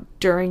out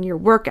during your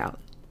workout.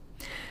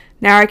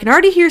 Now, I can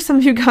already hear some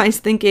of you guys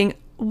thinking,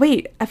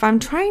 wait, if I'm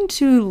trying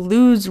to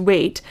lose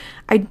weight,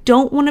 I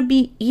don't want to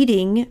be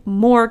eating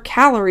more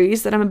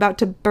calories that I'm about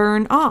to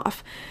burn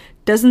off.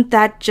 Doesn't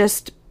that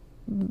just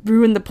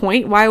ruin the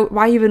point?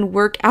 Why even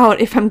work out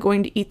if I'm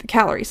going to eat the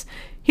calories?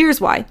 Here's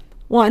why.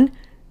 One,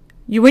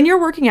 when you're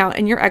working out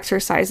and you're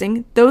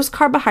exercising, those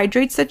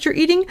carbohydrates that you're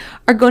eating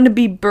are going to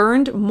be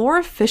burned more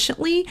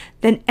efficiently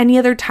than any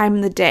other time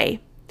in the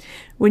day.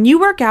 When you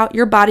work out,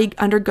 your body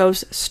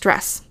undergoes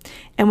stress.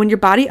 And when your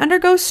body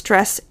undergoes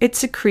stress, it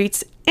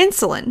secretes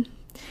insulin.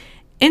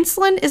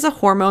 Insulin is a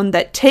hormone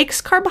that takes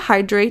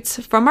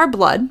carbohydrates from our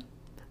blood,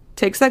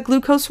 takes that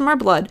glucose from our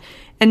blood,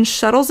 and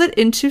shuttles it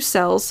into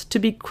cells to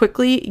be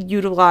quickly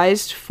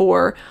utilized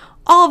for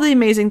all of the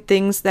amazing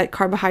things that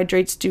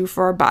carbohydrates do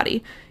for our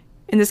body.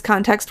 In this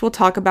context, we'll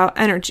talk about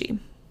energy.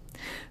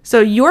 So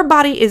your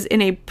body is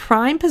in a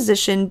prime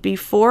position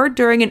before,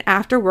 during, and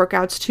after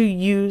workouts to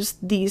use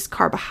these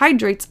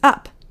carbohydrates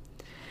up.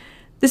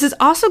 This is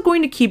also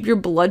going to keep your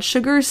blood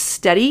sugars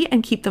steady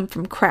and keep them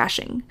from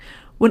crashing.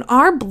 When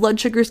our blood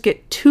sugars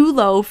get too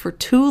low for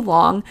too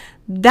long,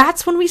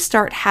 that's when we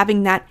start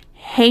having that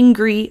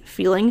hangry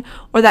feeling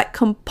or that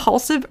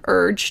compulsive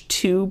urge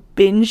to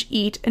binge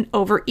eat and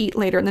overeat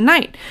later in the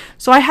night.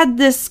 So I had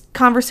this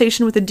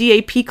conversation with a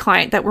DAP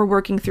client that we're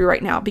working through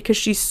right now because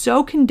she's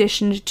so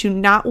conditioned to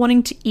not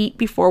wanting to eat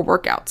before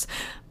workouts.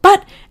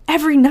 But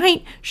every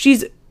night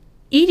she's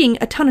eating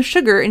a ton of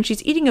sugar and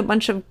she's eating a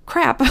bunch of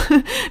crap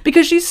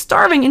because she's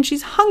starving and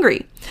she's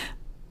hungry.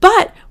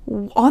 But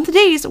on the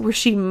days where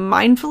she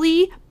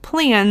mindfully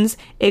plans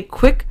a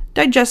quick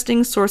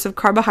digesting source of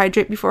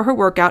carbohydrate before her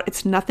workout,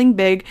 it's nothing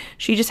big.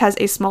 She just has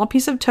a small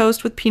piece of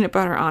toast with peanut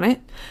butter on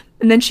it.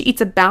 And then she eats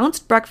a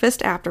balanced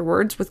breakfast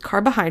afterwards with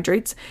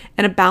carbohydrates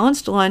and a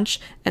balanced lunch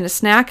and a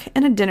snack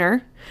and a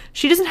dinner.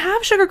 She doesn't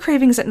have sugar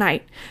cravings at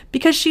night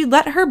because she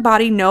let her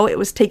body know it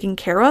was taken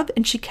care of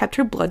and she kept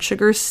her blood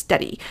sugars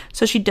steady.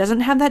 So she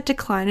doesn't have that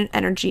decline in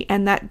energy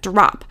and that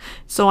drop.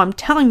 So I'm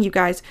telling you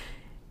guys,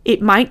 it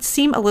might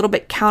seem a little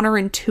bit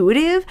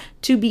counterintuitive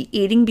to be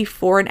eating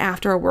before and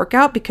after a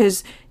workout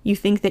because you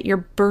think that you're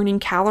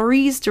burning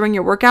calories during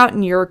your workout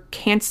and you're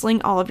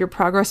canceling all of your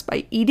progress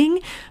by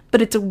eating,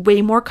 but it's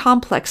way more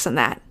complex than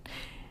that.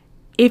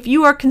 If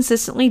you are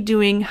consistently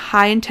doing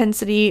high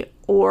intensity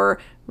or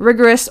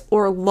rigorous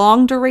or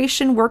long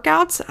duration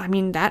workouts, I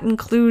mean, that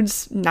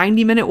includes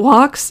 90-minute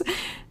walks,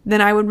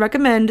 then I would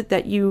recommend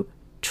that you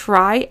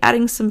try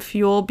adding some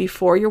fuel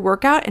before your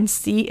workout and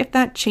see if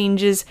that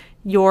changes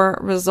your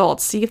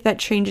results. See if that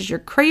changes your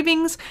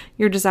cravings,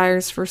 your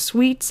desires for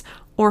sweets,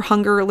 or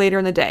hunger later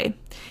in the day.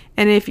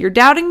 And if you're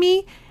doubting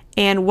me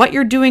and what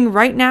you're doing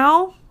right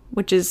now,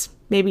 which is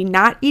maybe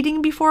not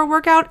eating before a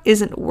workout,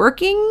 isn't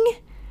working,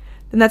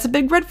 then that's a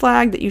big red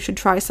flag that you should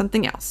try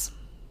something else.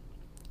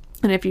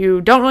 And if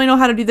you don't really know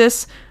how to do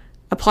this,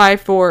 apply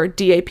for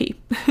DAP.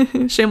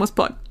 Shameless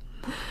plug.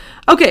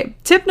 Okay,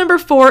 tip number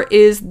 4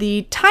 is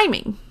the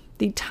timing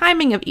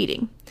of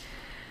eating.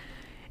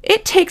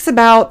 It takes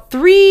about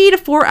 3 to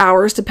 4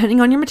 hours,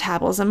 depending on your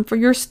metabolism, for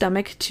your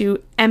stomach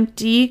to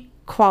empty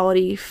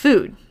quality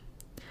food.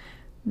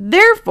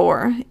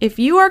 Therefore, if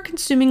you are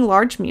consuming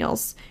large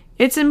meals,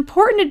 it's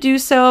important to do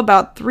so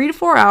about 3 to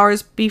 4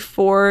 hours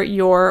before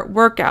your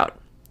workout.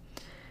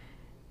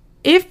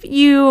 If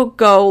you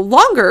go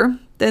longer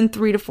than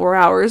 3 to 4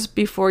 hours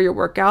before your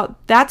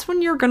workout, that's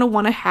when you're going to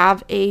want to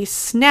have a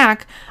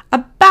snack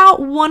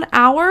about 1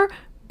 hour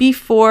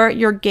before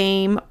your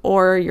game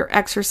or your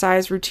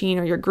exercise routine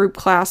or your group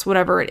class,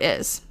 whatever it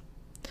is.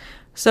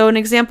 So an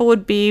example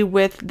would be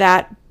with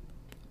that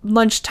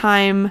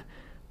lunchtime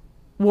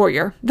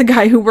warrior, the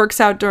guy who works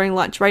out during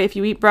lunch, right? If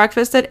you eat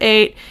breakfast at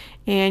 8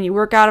 and you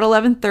work out at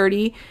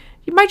 11:30,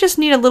 you might just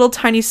need a little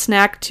tiny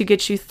snack to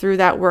get you through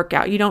that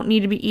workout. You don't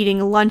need to be eating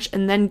lunch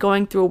and then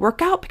going through a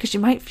workout because you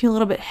might feel a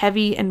little bit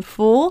heavy and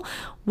full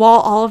while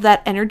all of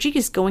that energy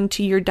is going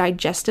to your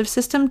digestive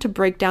system to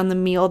break down the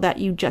meal that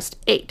you just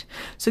ate.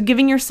 So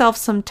giving yourself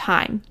some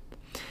time.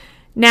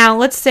 Now,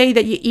 let's say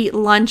that you eat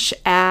lunch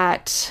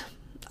at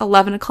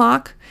 11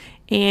 o'clock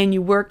and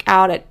you work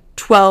out at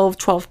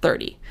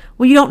 12:30.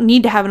 Well, you don't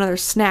need to have another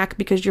snack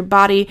because your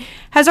body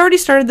has already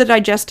started the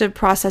digestive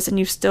process and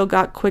you've still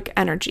got quick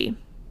energy.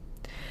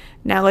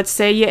 Now, let's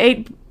say you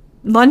ate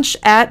lunch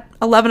at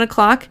 11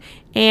 o'clock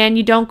and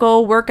you don't go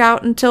work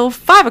out until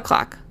 5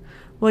 o'clock.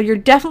 Well, you're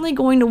definitely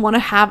going to want to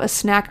have a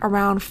snack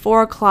around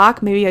 4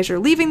 o'clock, maybe as you're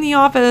leaving the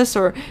office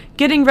or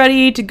getting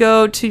ready to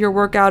go to your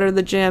workout or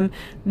the gym.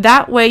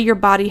 That way your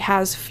body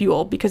has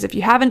fuel, because if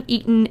you haven't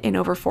eaten in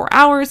over 4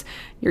 hours,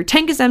 your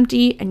tank is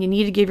empty and you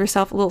need to give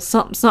yourself a little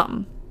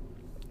something.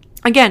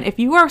 Again, if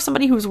you are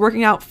somebody who's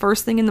working out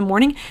first thing in the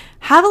morning,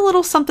 have a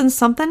little something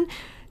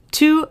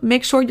to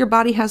make sure your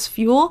body has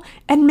fuel,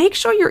 and make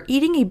sure you're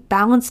eating a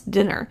balanced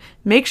dinner.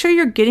 Make sure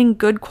you're getting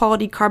good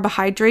quality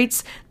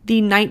carbohydrates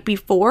the night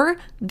before.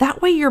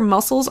 That way your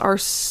muscles are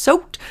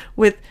soaked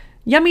with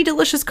yummy,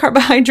 delicious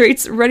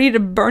carbohydrates ready to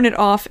burn it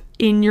off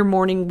in your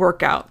morning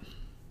workout.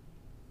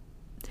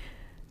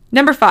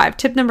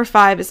 Tip number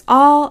 5 is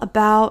all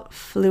about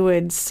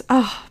fluids.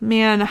 Oh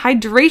man,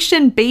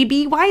 hydration,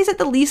 baby. Why is it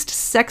the least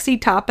sexy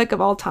topic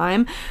of all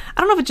time?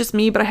 I don't know if it's just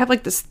me, but I have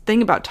like this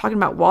thing about talking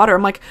about water.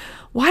 I'm like,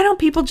 why don't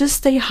people just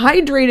stay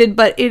hydrated?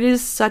 But it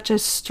is such a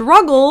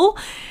struggle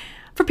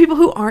for people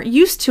who aren't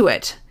used to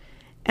it.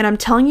 And I'm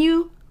telling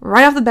you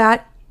right off the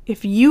bat,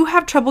 if you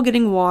have trouble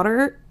getting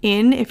water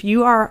in, if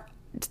you are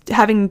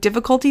having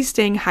difficulty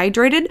staying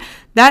hydrated,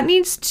 that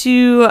needs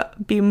to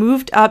be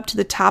moved up to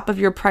the top of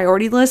your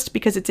priority list,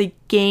 because it's a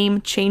game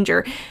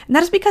changer. And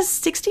that is because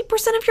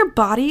 60% of your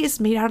body is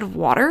made out of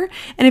water.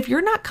 And if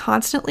you're not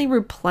constantly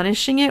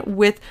replenishing it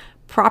with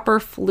proper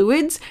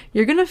fluids,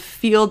 you're going to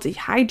feel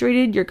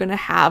dehydrated. You're going to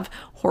have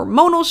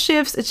hormonal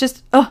shifts. It's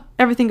just,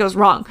 everything goes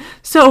wrong.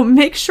 So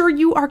make sure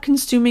you are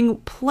consuming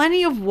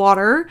plenty of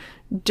water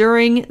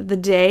during the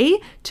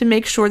day to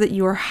make sure that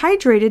you are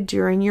hydrated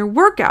during your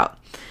workout.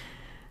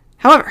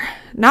 However,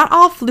 not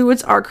all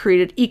fluids are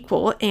created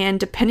equal, and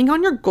depending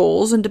on your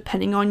goals and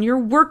depending on your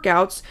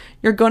workouts,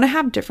 you're going to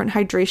have different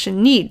hydration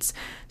needs.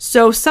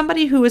 So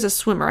somebody who is a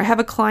swimmer, I have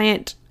a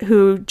client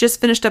who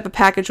just finished up a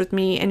package with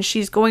me, and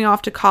she's going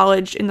off to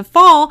college in the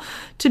fall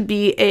to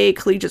be a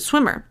collegiate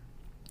swimmer.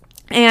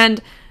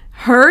 And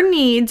her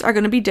needs are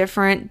going to be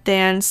different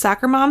than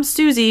soccer mom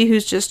Susie,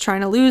 who's just trying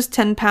to lose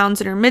 10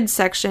 pounds in her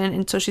midsection,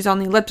 and so she's on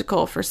the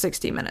elliptical for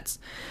 60 minutes.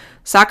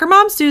 Soccer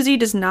mom Susie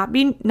does not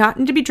need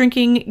to be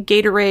drinking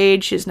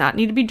Gatorade. She does not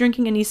need to be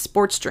drinking any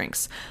sports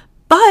drinks.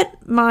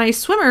 But my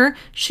swimmer,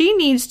 she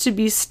needs to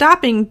be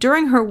stopping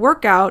during her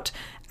workout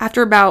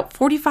after about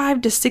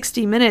 45 to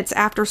 60 minutes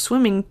after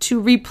swimming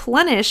to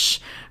replenish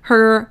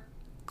her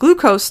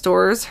glucose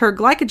stores, her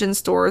glycogen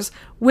stores,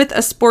 with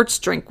a sports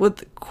drink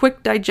with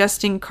quick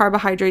digesting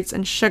carbohydrates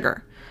and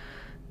sugar.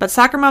 But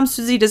soccer mom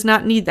Susie does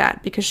not need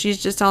that because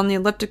she's just on the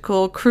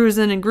elliptical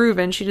cruising and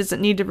grooving. She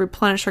doesn't need to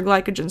replenish her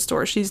glycogen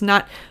store. She's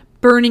not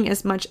burning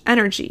as much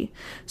energy.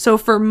 So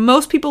for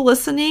most people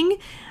listening,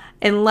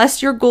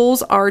 unless your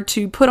goals are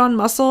to put on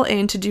muscle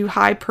and to do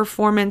high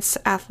performance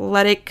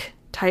athletic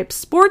type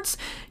sports,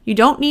 you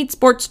don't need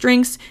sports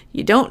drinks.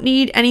 You don't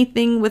need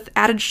anything with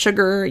added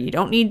sugar. You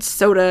don't need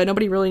soda.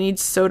 Nobody really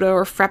needs soda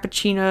or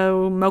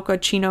frappuccino,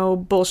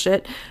 mochaccino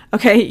bullshit.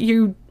 Okay,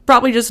 you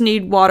probably just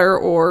need water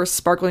or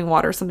sparkling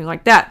water, something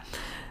like that.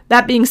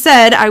 That being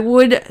said, I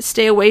would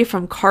stay away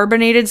from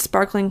carbonated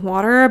sparkling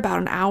water about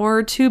an hour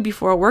or two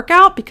before a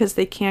workout because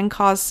they can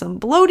cause some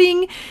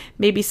bloating,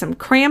 maybe some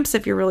cramps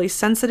if you're really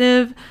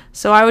sensitive.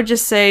 So I would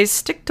just say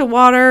stick to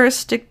water,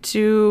 stick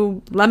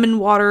to lemon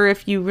water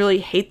if you really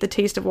hate the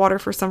taste of water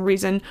for some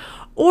reason,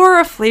 or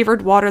a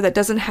flavored water that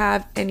doesn't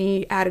have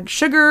any added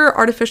sugar,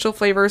 artificial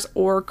flavors,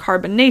 or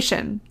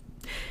carbonation.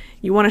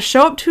 You want to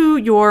show up to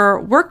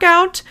your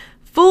workout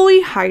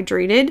fully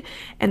hydrated,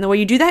 and the way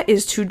you do that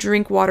is to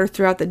drink water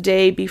throughout the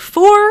day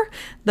before,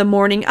 the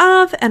morning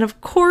of, and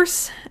of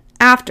course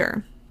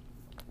after.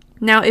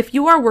 Now, if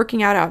you are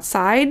working out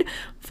outside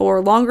for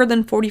longer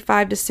than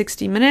 45 to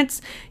 60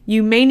 minutes,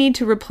 you may need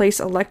to replace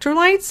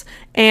electrolytes,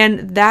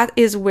 and that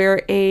is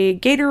where a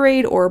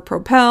Gatorade or a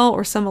Propel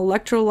or some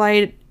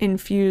electrolyte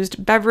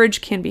infused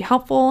beverage can be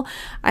helpful.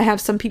 I have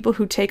some people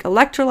who take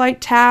electrolyte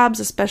tabs,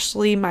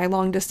 especially my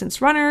long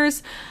distance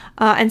runners,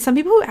 and some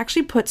people who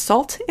actually put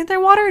salt in their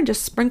water and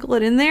just sprinkle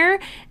it in there,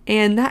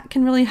 and that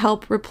can really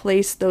help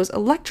replace those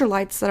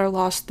electrolytes that are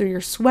lost through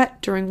your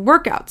sweat during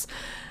workouts.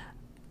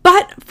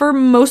 But for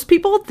most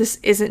people, this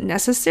isn't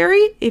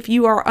necessary. If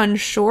you are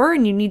unsure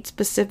and you need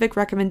specific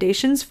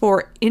recommendations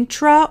for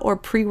intra or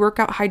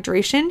pre-workout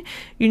hydration,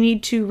 you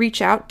need to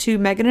reach out to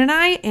Megan and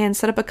I and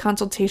set up a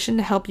consultation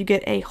to help you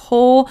get a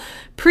whole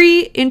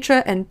pre,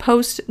 intra, and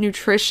post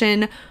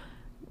nutrition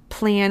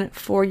plan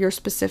for your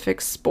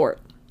specific sport.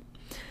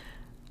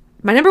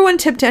 My number one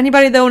tip to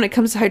anybody, though, when it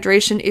comes to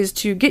hydration is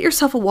to get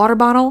yourself a water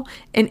bottle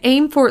and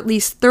aim for at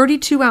least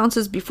 32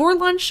 ounces before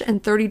lunch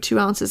and 32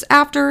 ounces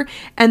after,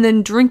 and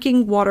then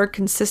drinking water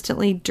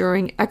consistently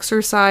during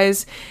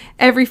exercise,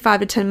 every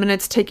 5 to 10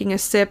 minutes, taking a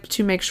sip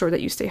to make sure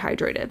that you stay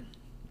hydrated.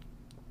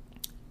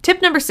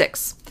 Tip number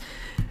 6.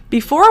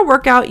 Before a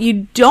workout,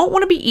 you don't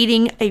want to be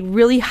eating a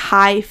really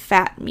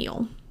high-fat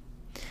meal.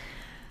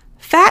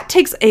 Fat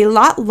takes a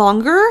lot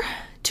longer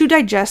to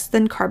digest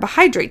than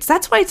carbohydrates.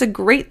 That's why it's a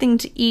great thing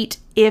to eat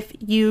if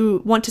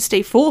you want to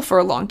stay full for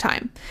a long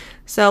time.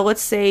 So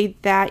let's say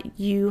that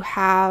you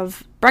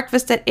have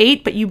breakfast at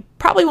 8, but you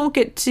probably won't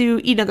get to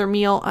eat another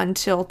meal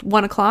until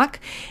 1 o'clock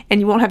and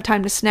you won't have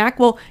time to snack.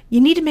 Well, you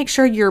need to make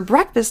sure your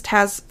breakfast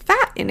has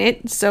fat in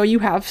it so you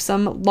have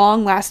some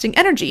long-lasting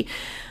energy.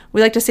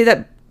 We like to say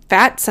that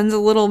fat sends a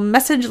little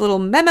message, a little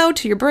memo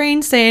to your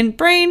brain saying,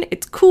 brain,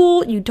 it's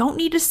cool. You don't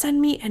need to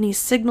send me any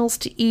signals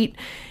to eat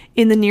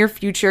in the near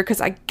future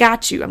because I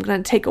got you. I'm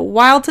going to take a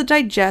while to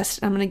digest.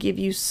 I'm going to give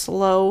you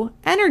slow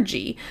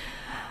energy.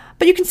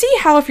 But you can see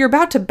how if you're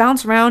about to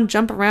bounce around,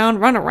 jump around,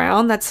 run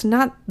around, that's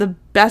not the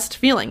best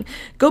feeling.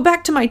 Go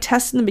back to my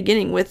test in the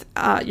beginning with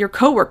your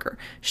coworker.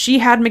 She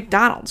had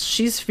McDonald's.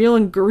 She's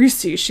feeling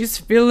greasy. She's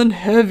feeling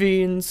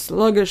heavy and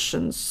sluggish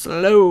and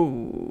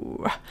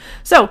slow.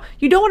 So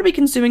you don't want to be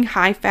consuming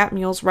high-fat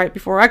meals right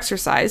before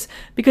exercise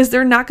because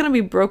they're not going to be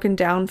broken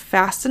down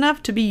fast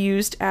enough to be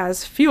used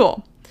as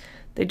fuel.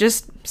 They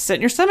just sit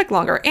in your stomach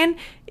longer. And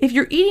if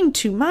you're eating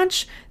too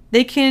much,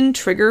 they can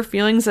trigger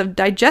feelings of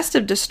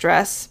digestive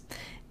distress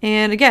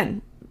and,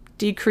 again,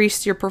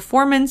 decrease your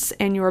performance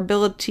and your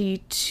ability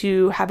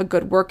to have a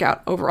good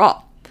workout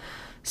overall.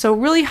 So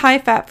really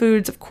high-fat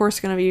foods, of course,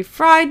 are going to be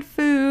fried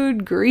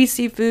food,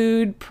 greasy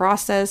food,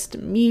 processed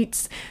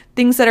meats,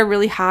 things that are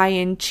really high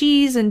in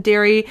cheese and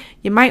dairy.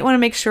 You might want to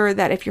make sure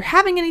that if you're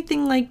having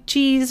anything like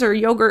cheese or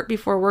yogurt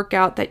before a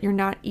workout, that you're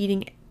not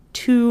eating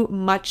too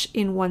much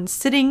in one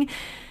sitting.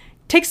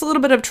 Takes a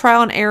little bit of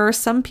trial and error.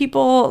 Some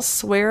people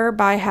swear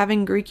by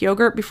having Greek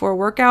yogurt before a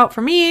workout.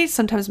 For me,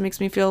 sometimes it makes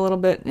me feel a little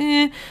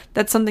bit,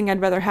 that's something I'd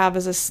rather have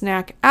as a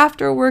snack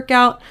after a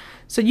workout.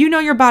 So you know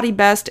your body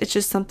best. It's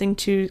just something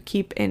to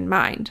keep in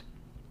mind.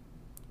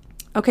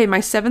 Okay, my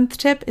 7th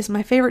tip is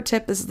my favorite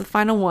tip. This is the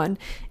final one,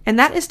 and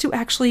that is to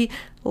actually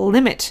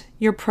limit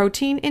your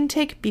protein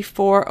intake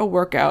before a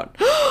workout.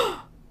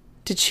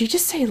 Did she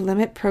just say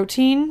limit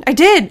protein? I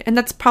did, and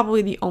that's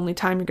probably the only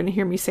time you're going to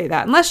hear me say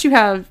that, unless you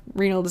have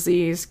renal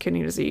disease,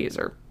 kidney disease,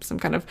 or some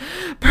kind of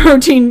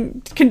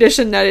protein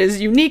condition that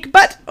is unique.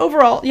 But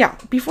overall, yeah,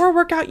 before a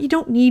workout, you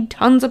don't need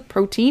tons of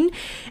protein,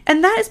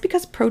 and that is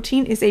because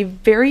protein is a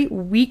very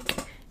weak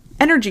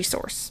energy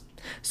source.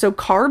 So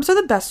carbs are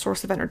the best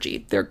source of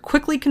energy. They're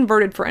quickly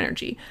converted for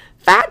energy.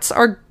 Fats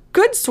are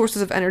good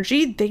sources of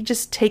energy. They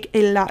just take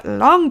a lot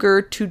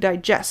longer to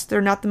digest.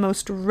 They're not the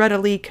most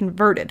readily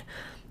converted.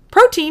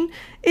 Protein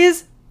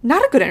is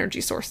not a good energy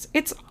source.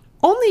 It's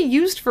only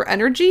used for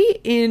energy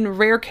in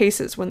rare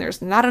cases when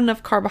there's not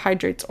enough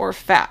carbohydrates or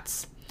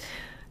fats.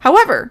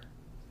 However,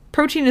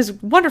 protein is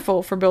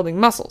wonderful for building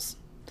muscles.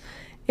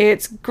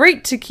 It's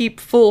great to keep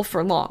full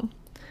for long.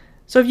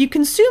 So if you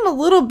consume a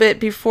little bit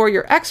before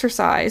your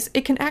exercise,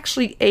 it can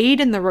actually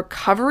aid in the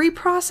recovery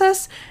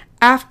process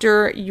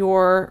after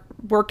your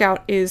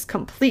workout is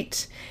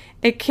complete.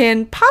 It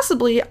can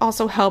possibly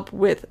also help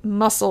with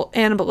muscle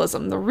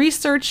anabolism. The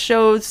research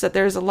shows that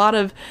there's a lot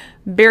of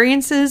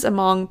variances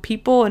among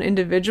people and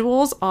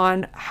individuals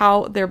on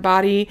how their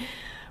body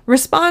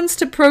responds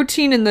to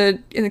protein in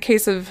the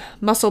case of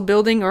muscle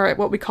building, or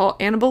what we call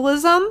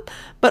anabolism.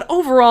 But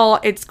overall,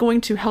 it's going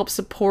to help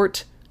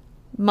support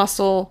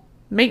muscle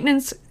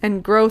maintenance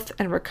and growth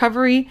and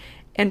recovery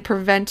and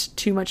prevent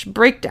too much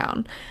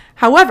breakdown.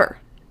 However,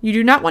 you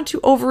do not want to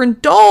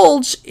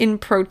overindulge in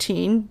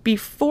protein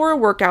before a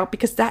workout,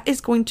 because that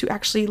is going to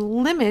actually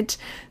limit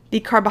the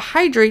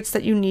carbohydrates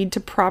that you need to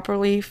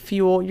properly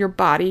fuel your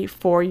body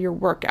for your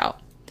workout.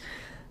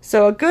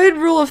 So a good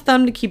rule of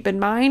thumb to keep in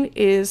mind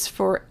is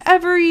for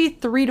every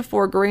 3 to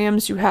 4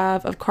 grams you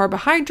have of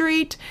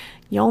carbohydrate,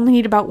 you only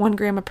need about 1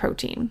 gram of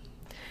protein.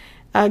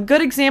 A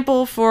good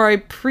example for a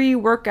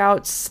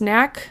pre-workout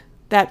snack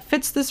that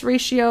fits this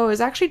ratio is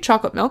actually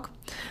chocolate milk.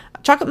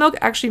 Chocolate milk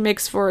actually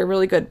makes for a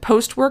really good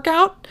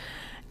post-workout.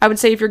 I would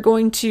say if you're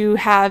going to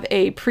have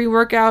a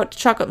pre-workout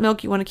chocolate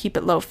milk, you want to keep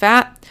it low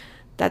fat.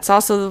 That's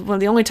also one of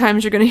the only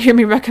times you're going to hear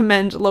me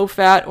recommend low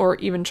fat or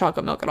even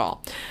chocolate milk at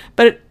all.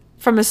 But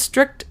from a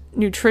strict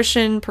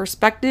nutrition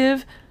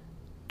perspective,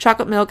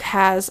 chocolate milk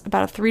has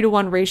about a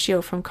 3-to-1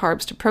 ratio from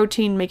carbs to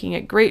protein, making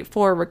it great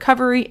for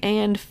recovery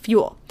and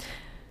fuel.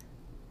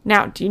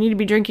 Now, do you need to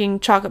be drinking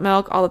chocolate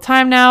milk all the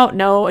time now?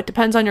 No, it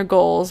depends on your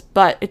goals,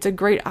 but it's a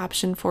great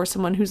option for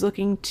someone who's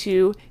looking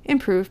to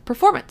improve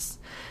performance.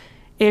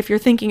 If you're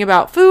thinking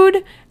about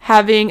food,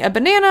 having a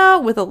banana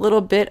with a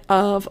little bit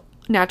of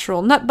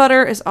natural nut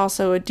butter is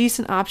also a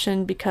decent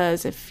option,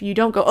 because if you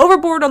don't go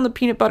overboard on the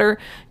peanut butter,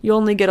 you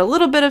only get a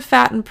little bit of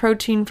fat and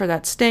protein for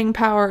that staying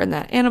power and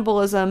that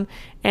anabolism,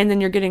 and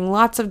then you're getting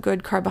lots of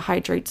good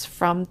carbohydrates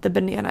from the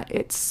banana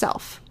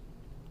itself.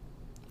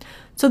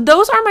 So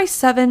those are my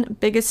 7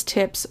 biggest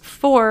tips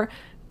for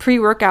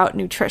pre-workout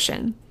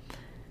nutrition.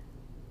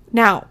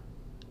 Now,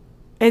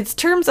 in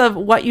terms of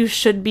what you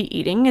should be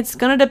eating, it's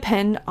going to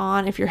depend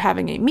on if you're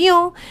having a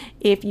meal,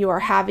 if you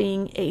are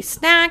having a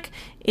snack,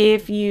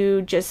 if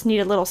you just need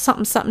a little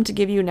something to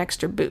give you an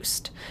extra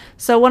boost.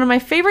 So one of my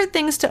favorite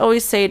things to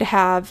always say to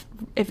have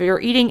if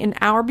you're eating an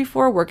hour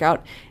before a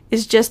workout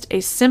is just a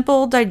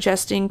simple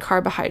digesting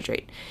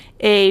carbohydrate.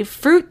 A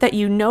fruit that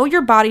you know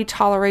your body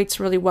tolerates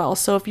really well.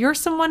 So if you're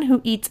someone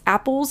who eats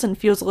apples and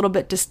feels a little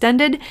bit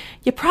distended,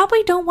 you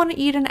probably don't want to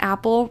eat an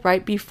apple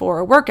right before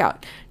a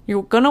workout.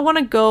 You're going to want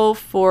to go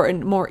for a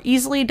more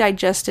easily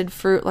digested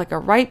fruit like a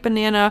ripe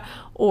banana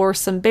or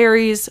some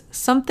berries,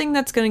 something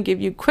that's going to give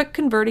you quick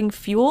converting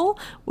fuel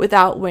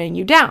without weighing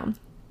you down.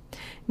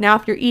 Now,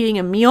 if you're eating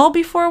a meal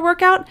before a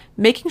workout,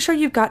 making sure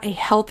you've got a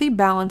healthy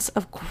balance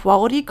of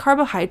quality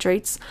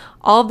carbohydrates,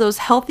 all of those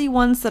healthy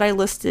ones that I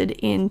listed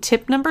in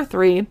tip number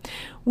 3,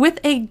 with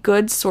a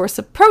good source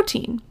of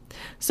protein.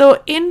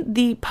 So in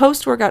the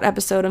post-workout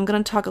episode, I'm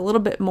going to talk a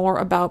little bit more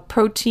about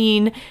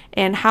protein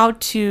and how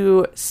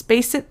to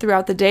space it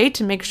throughout the day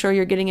to make sure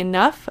you're getting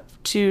enough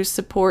to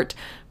support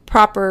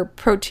proper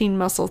protein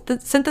muscle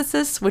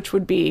synthesis, which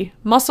would be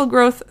muscle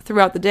growth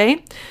throughout the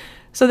day.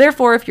 So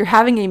therefore, if you're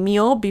having a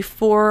meal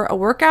before a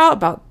workout,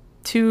 about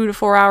 2 to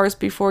 4 hours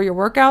before your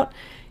workout,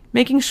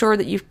 making sure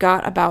that you've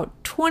got about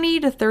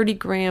 20 to 30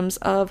 grams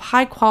of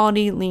high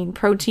quality lean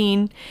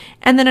protein,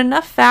 and then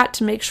enough fat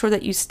to make sure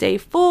that you stay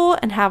full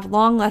and have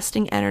long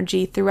lasting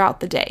energy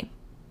throughout the day.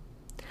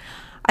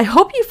 I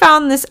hope you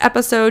found this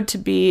episode to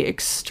be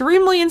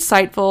extremely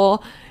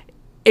insightful.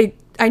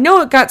 I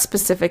know it got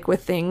specific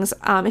with things.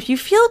 If you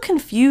feel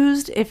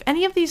confused, if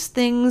any of these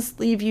things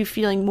leave you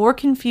feeling more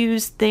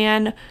confused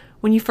than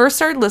when you first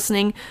started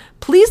listening,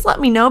 please let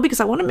me know, because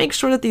I want to make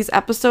sure that these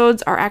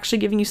episodes are actually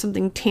giving you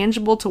something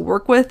tangible to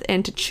work with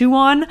and to chew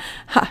on,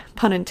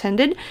 pun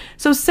intended.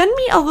 So send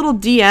me a little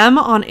DM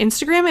on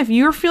Instagram if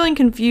you're feeling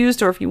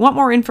confused, or if you want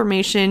more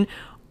information,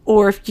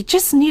 or if you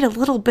just need a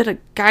little bit of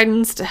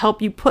guidance to help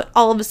you put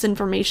all of this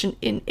information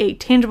in a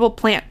tangible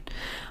plan.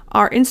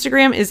 Our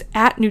Instagram is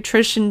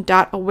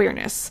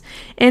 @nutrition.awareness.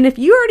 And if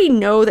you already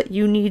know that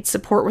you need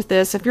support with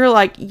this, if you're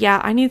like, yeah,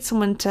 I need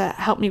someone to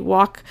help me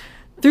walk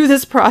through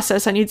this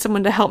process, I need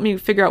someone to help me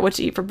figure out what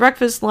to eat for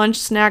breakfast, lunch,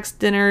 snacks,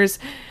 dinners,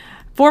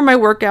 for my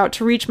workout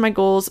to reach my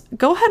goals,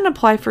 go ahead and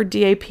apply for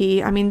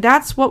DAP. I mean,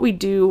 that's what we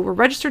do. We're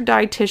registered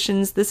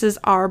dietitians. This is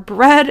our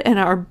bread and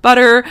our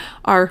butter,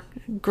 our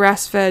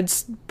grass-fed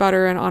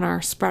butter and on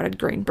our sprouted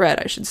grain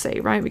bread, I should say,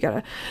 right? We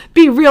gotta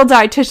be real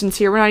dietitians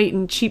here. We're not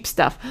eating cheap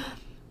stuff.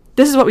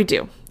 This is what we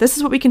do. This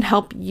is what we can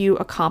help you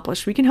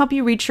accomplish. We can help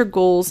you reach your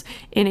goals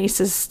in a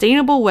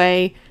sustainable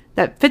way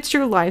that fits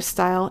your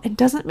lifestyle and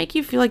doesn't make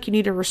you feel like you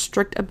need to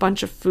restrict a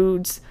bunch of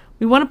foods.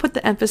 We want to put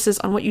the emphasis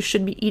on what you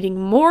should be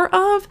eating more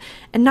of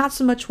and not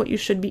so much what you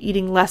should be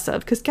eating less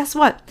of. Because guess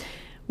what?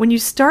 When you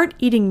start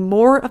eating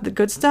more of the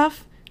good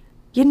stuff,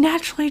 you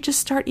naturally just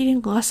start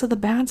eating less of the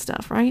bad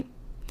stuff, right?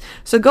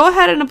 So go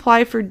ahead and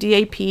apply for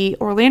DAP,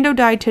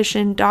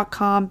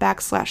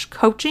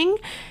 orlandodietitian.com/coaching.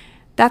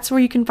 That's where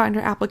you can find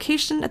our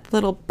application at the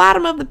little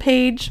bottom of the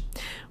page.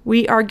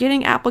 We are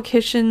getting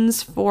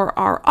applications for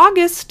our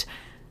August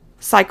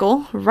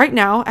cycle right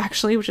now,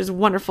 actually, which is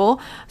wonderful.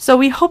 So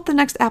we hope the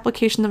next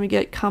application that we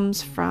get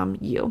comes from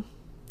you.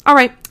 All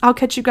right, I'll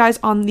catch you guys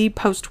on the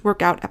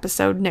post-workout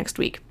episode next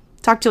week.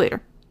 Talk to you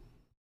later.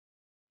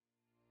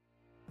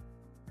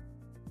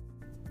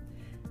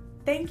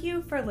 Thank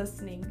you for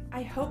listening.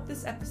 I hope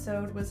this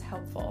episode was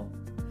helpful.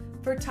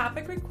 For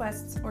topic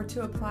requests or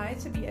to apply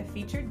to be a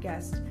featured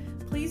guest,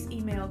 please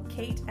email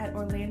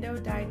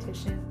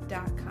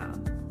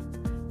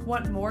kate@orlandodietitian.com.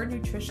 Want more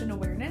nutrition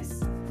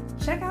awareness?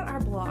 Check out our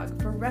blog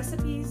for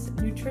recipes,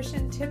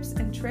 nutrition tips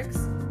and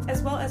tricks,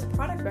 as well as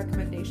product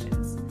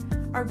recommendations.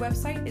 Our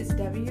website is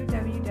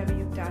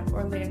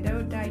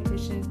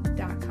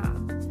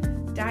www.orlandodietitian.com.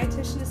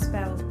 Dietitian is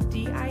spelled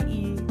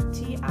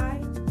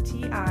DIETITIAN.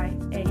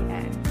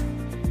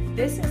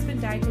 This has been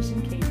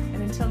Dietitian Kate,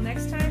 and until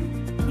next time,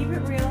 keep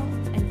it real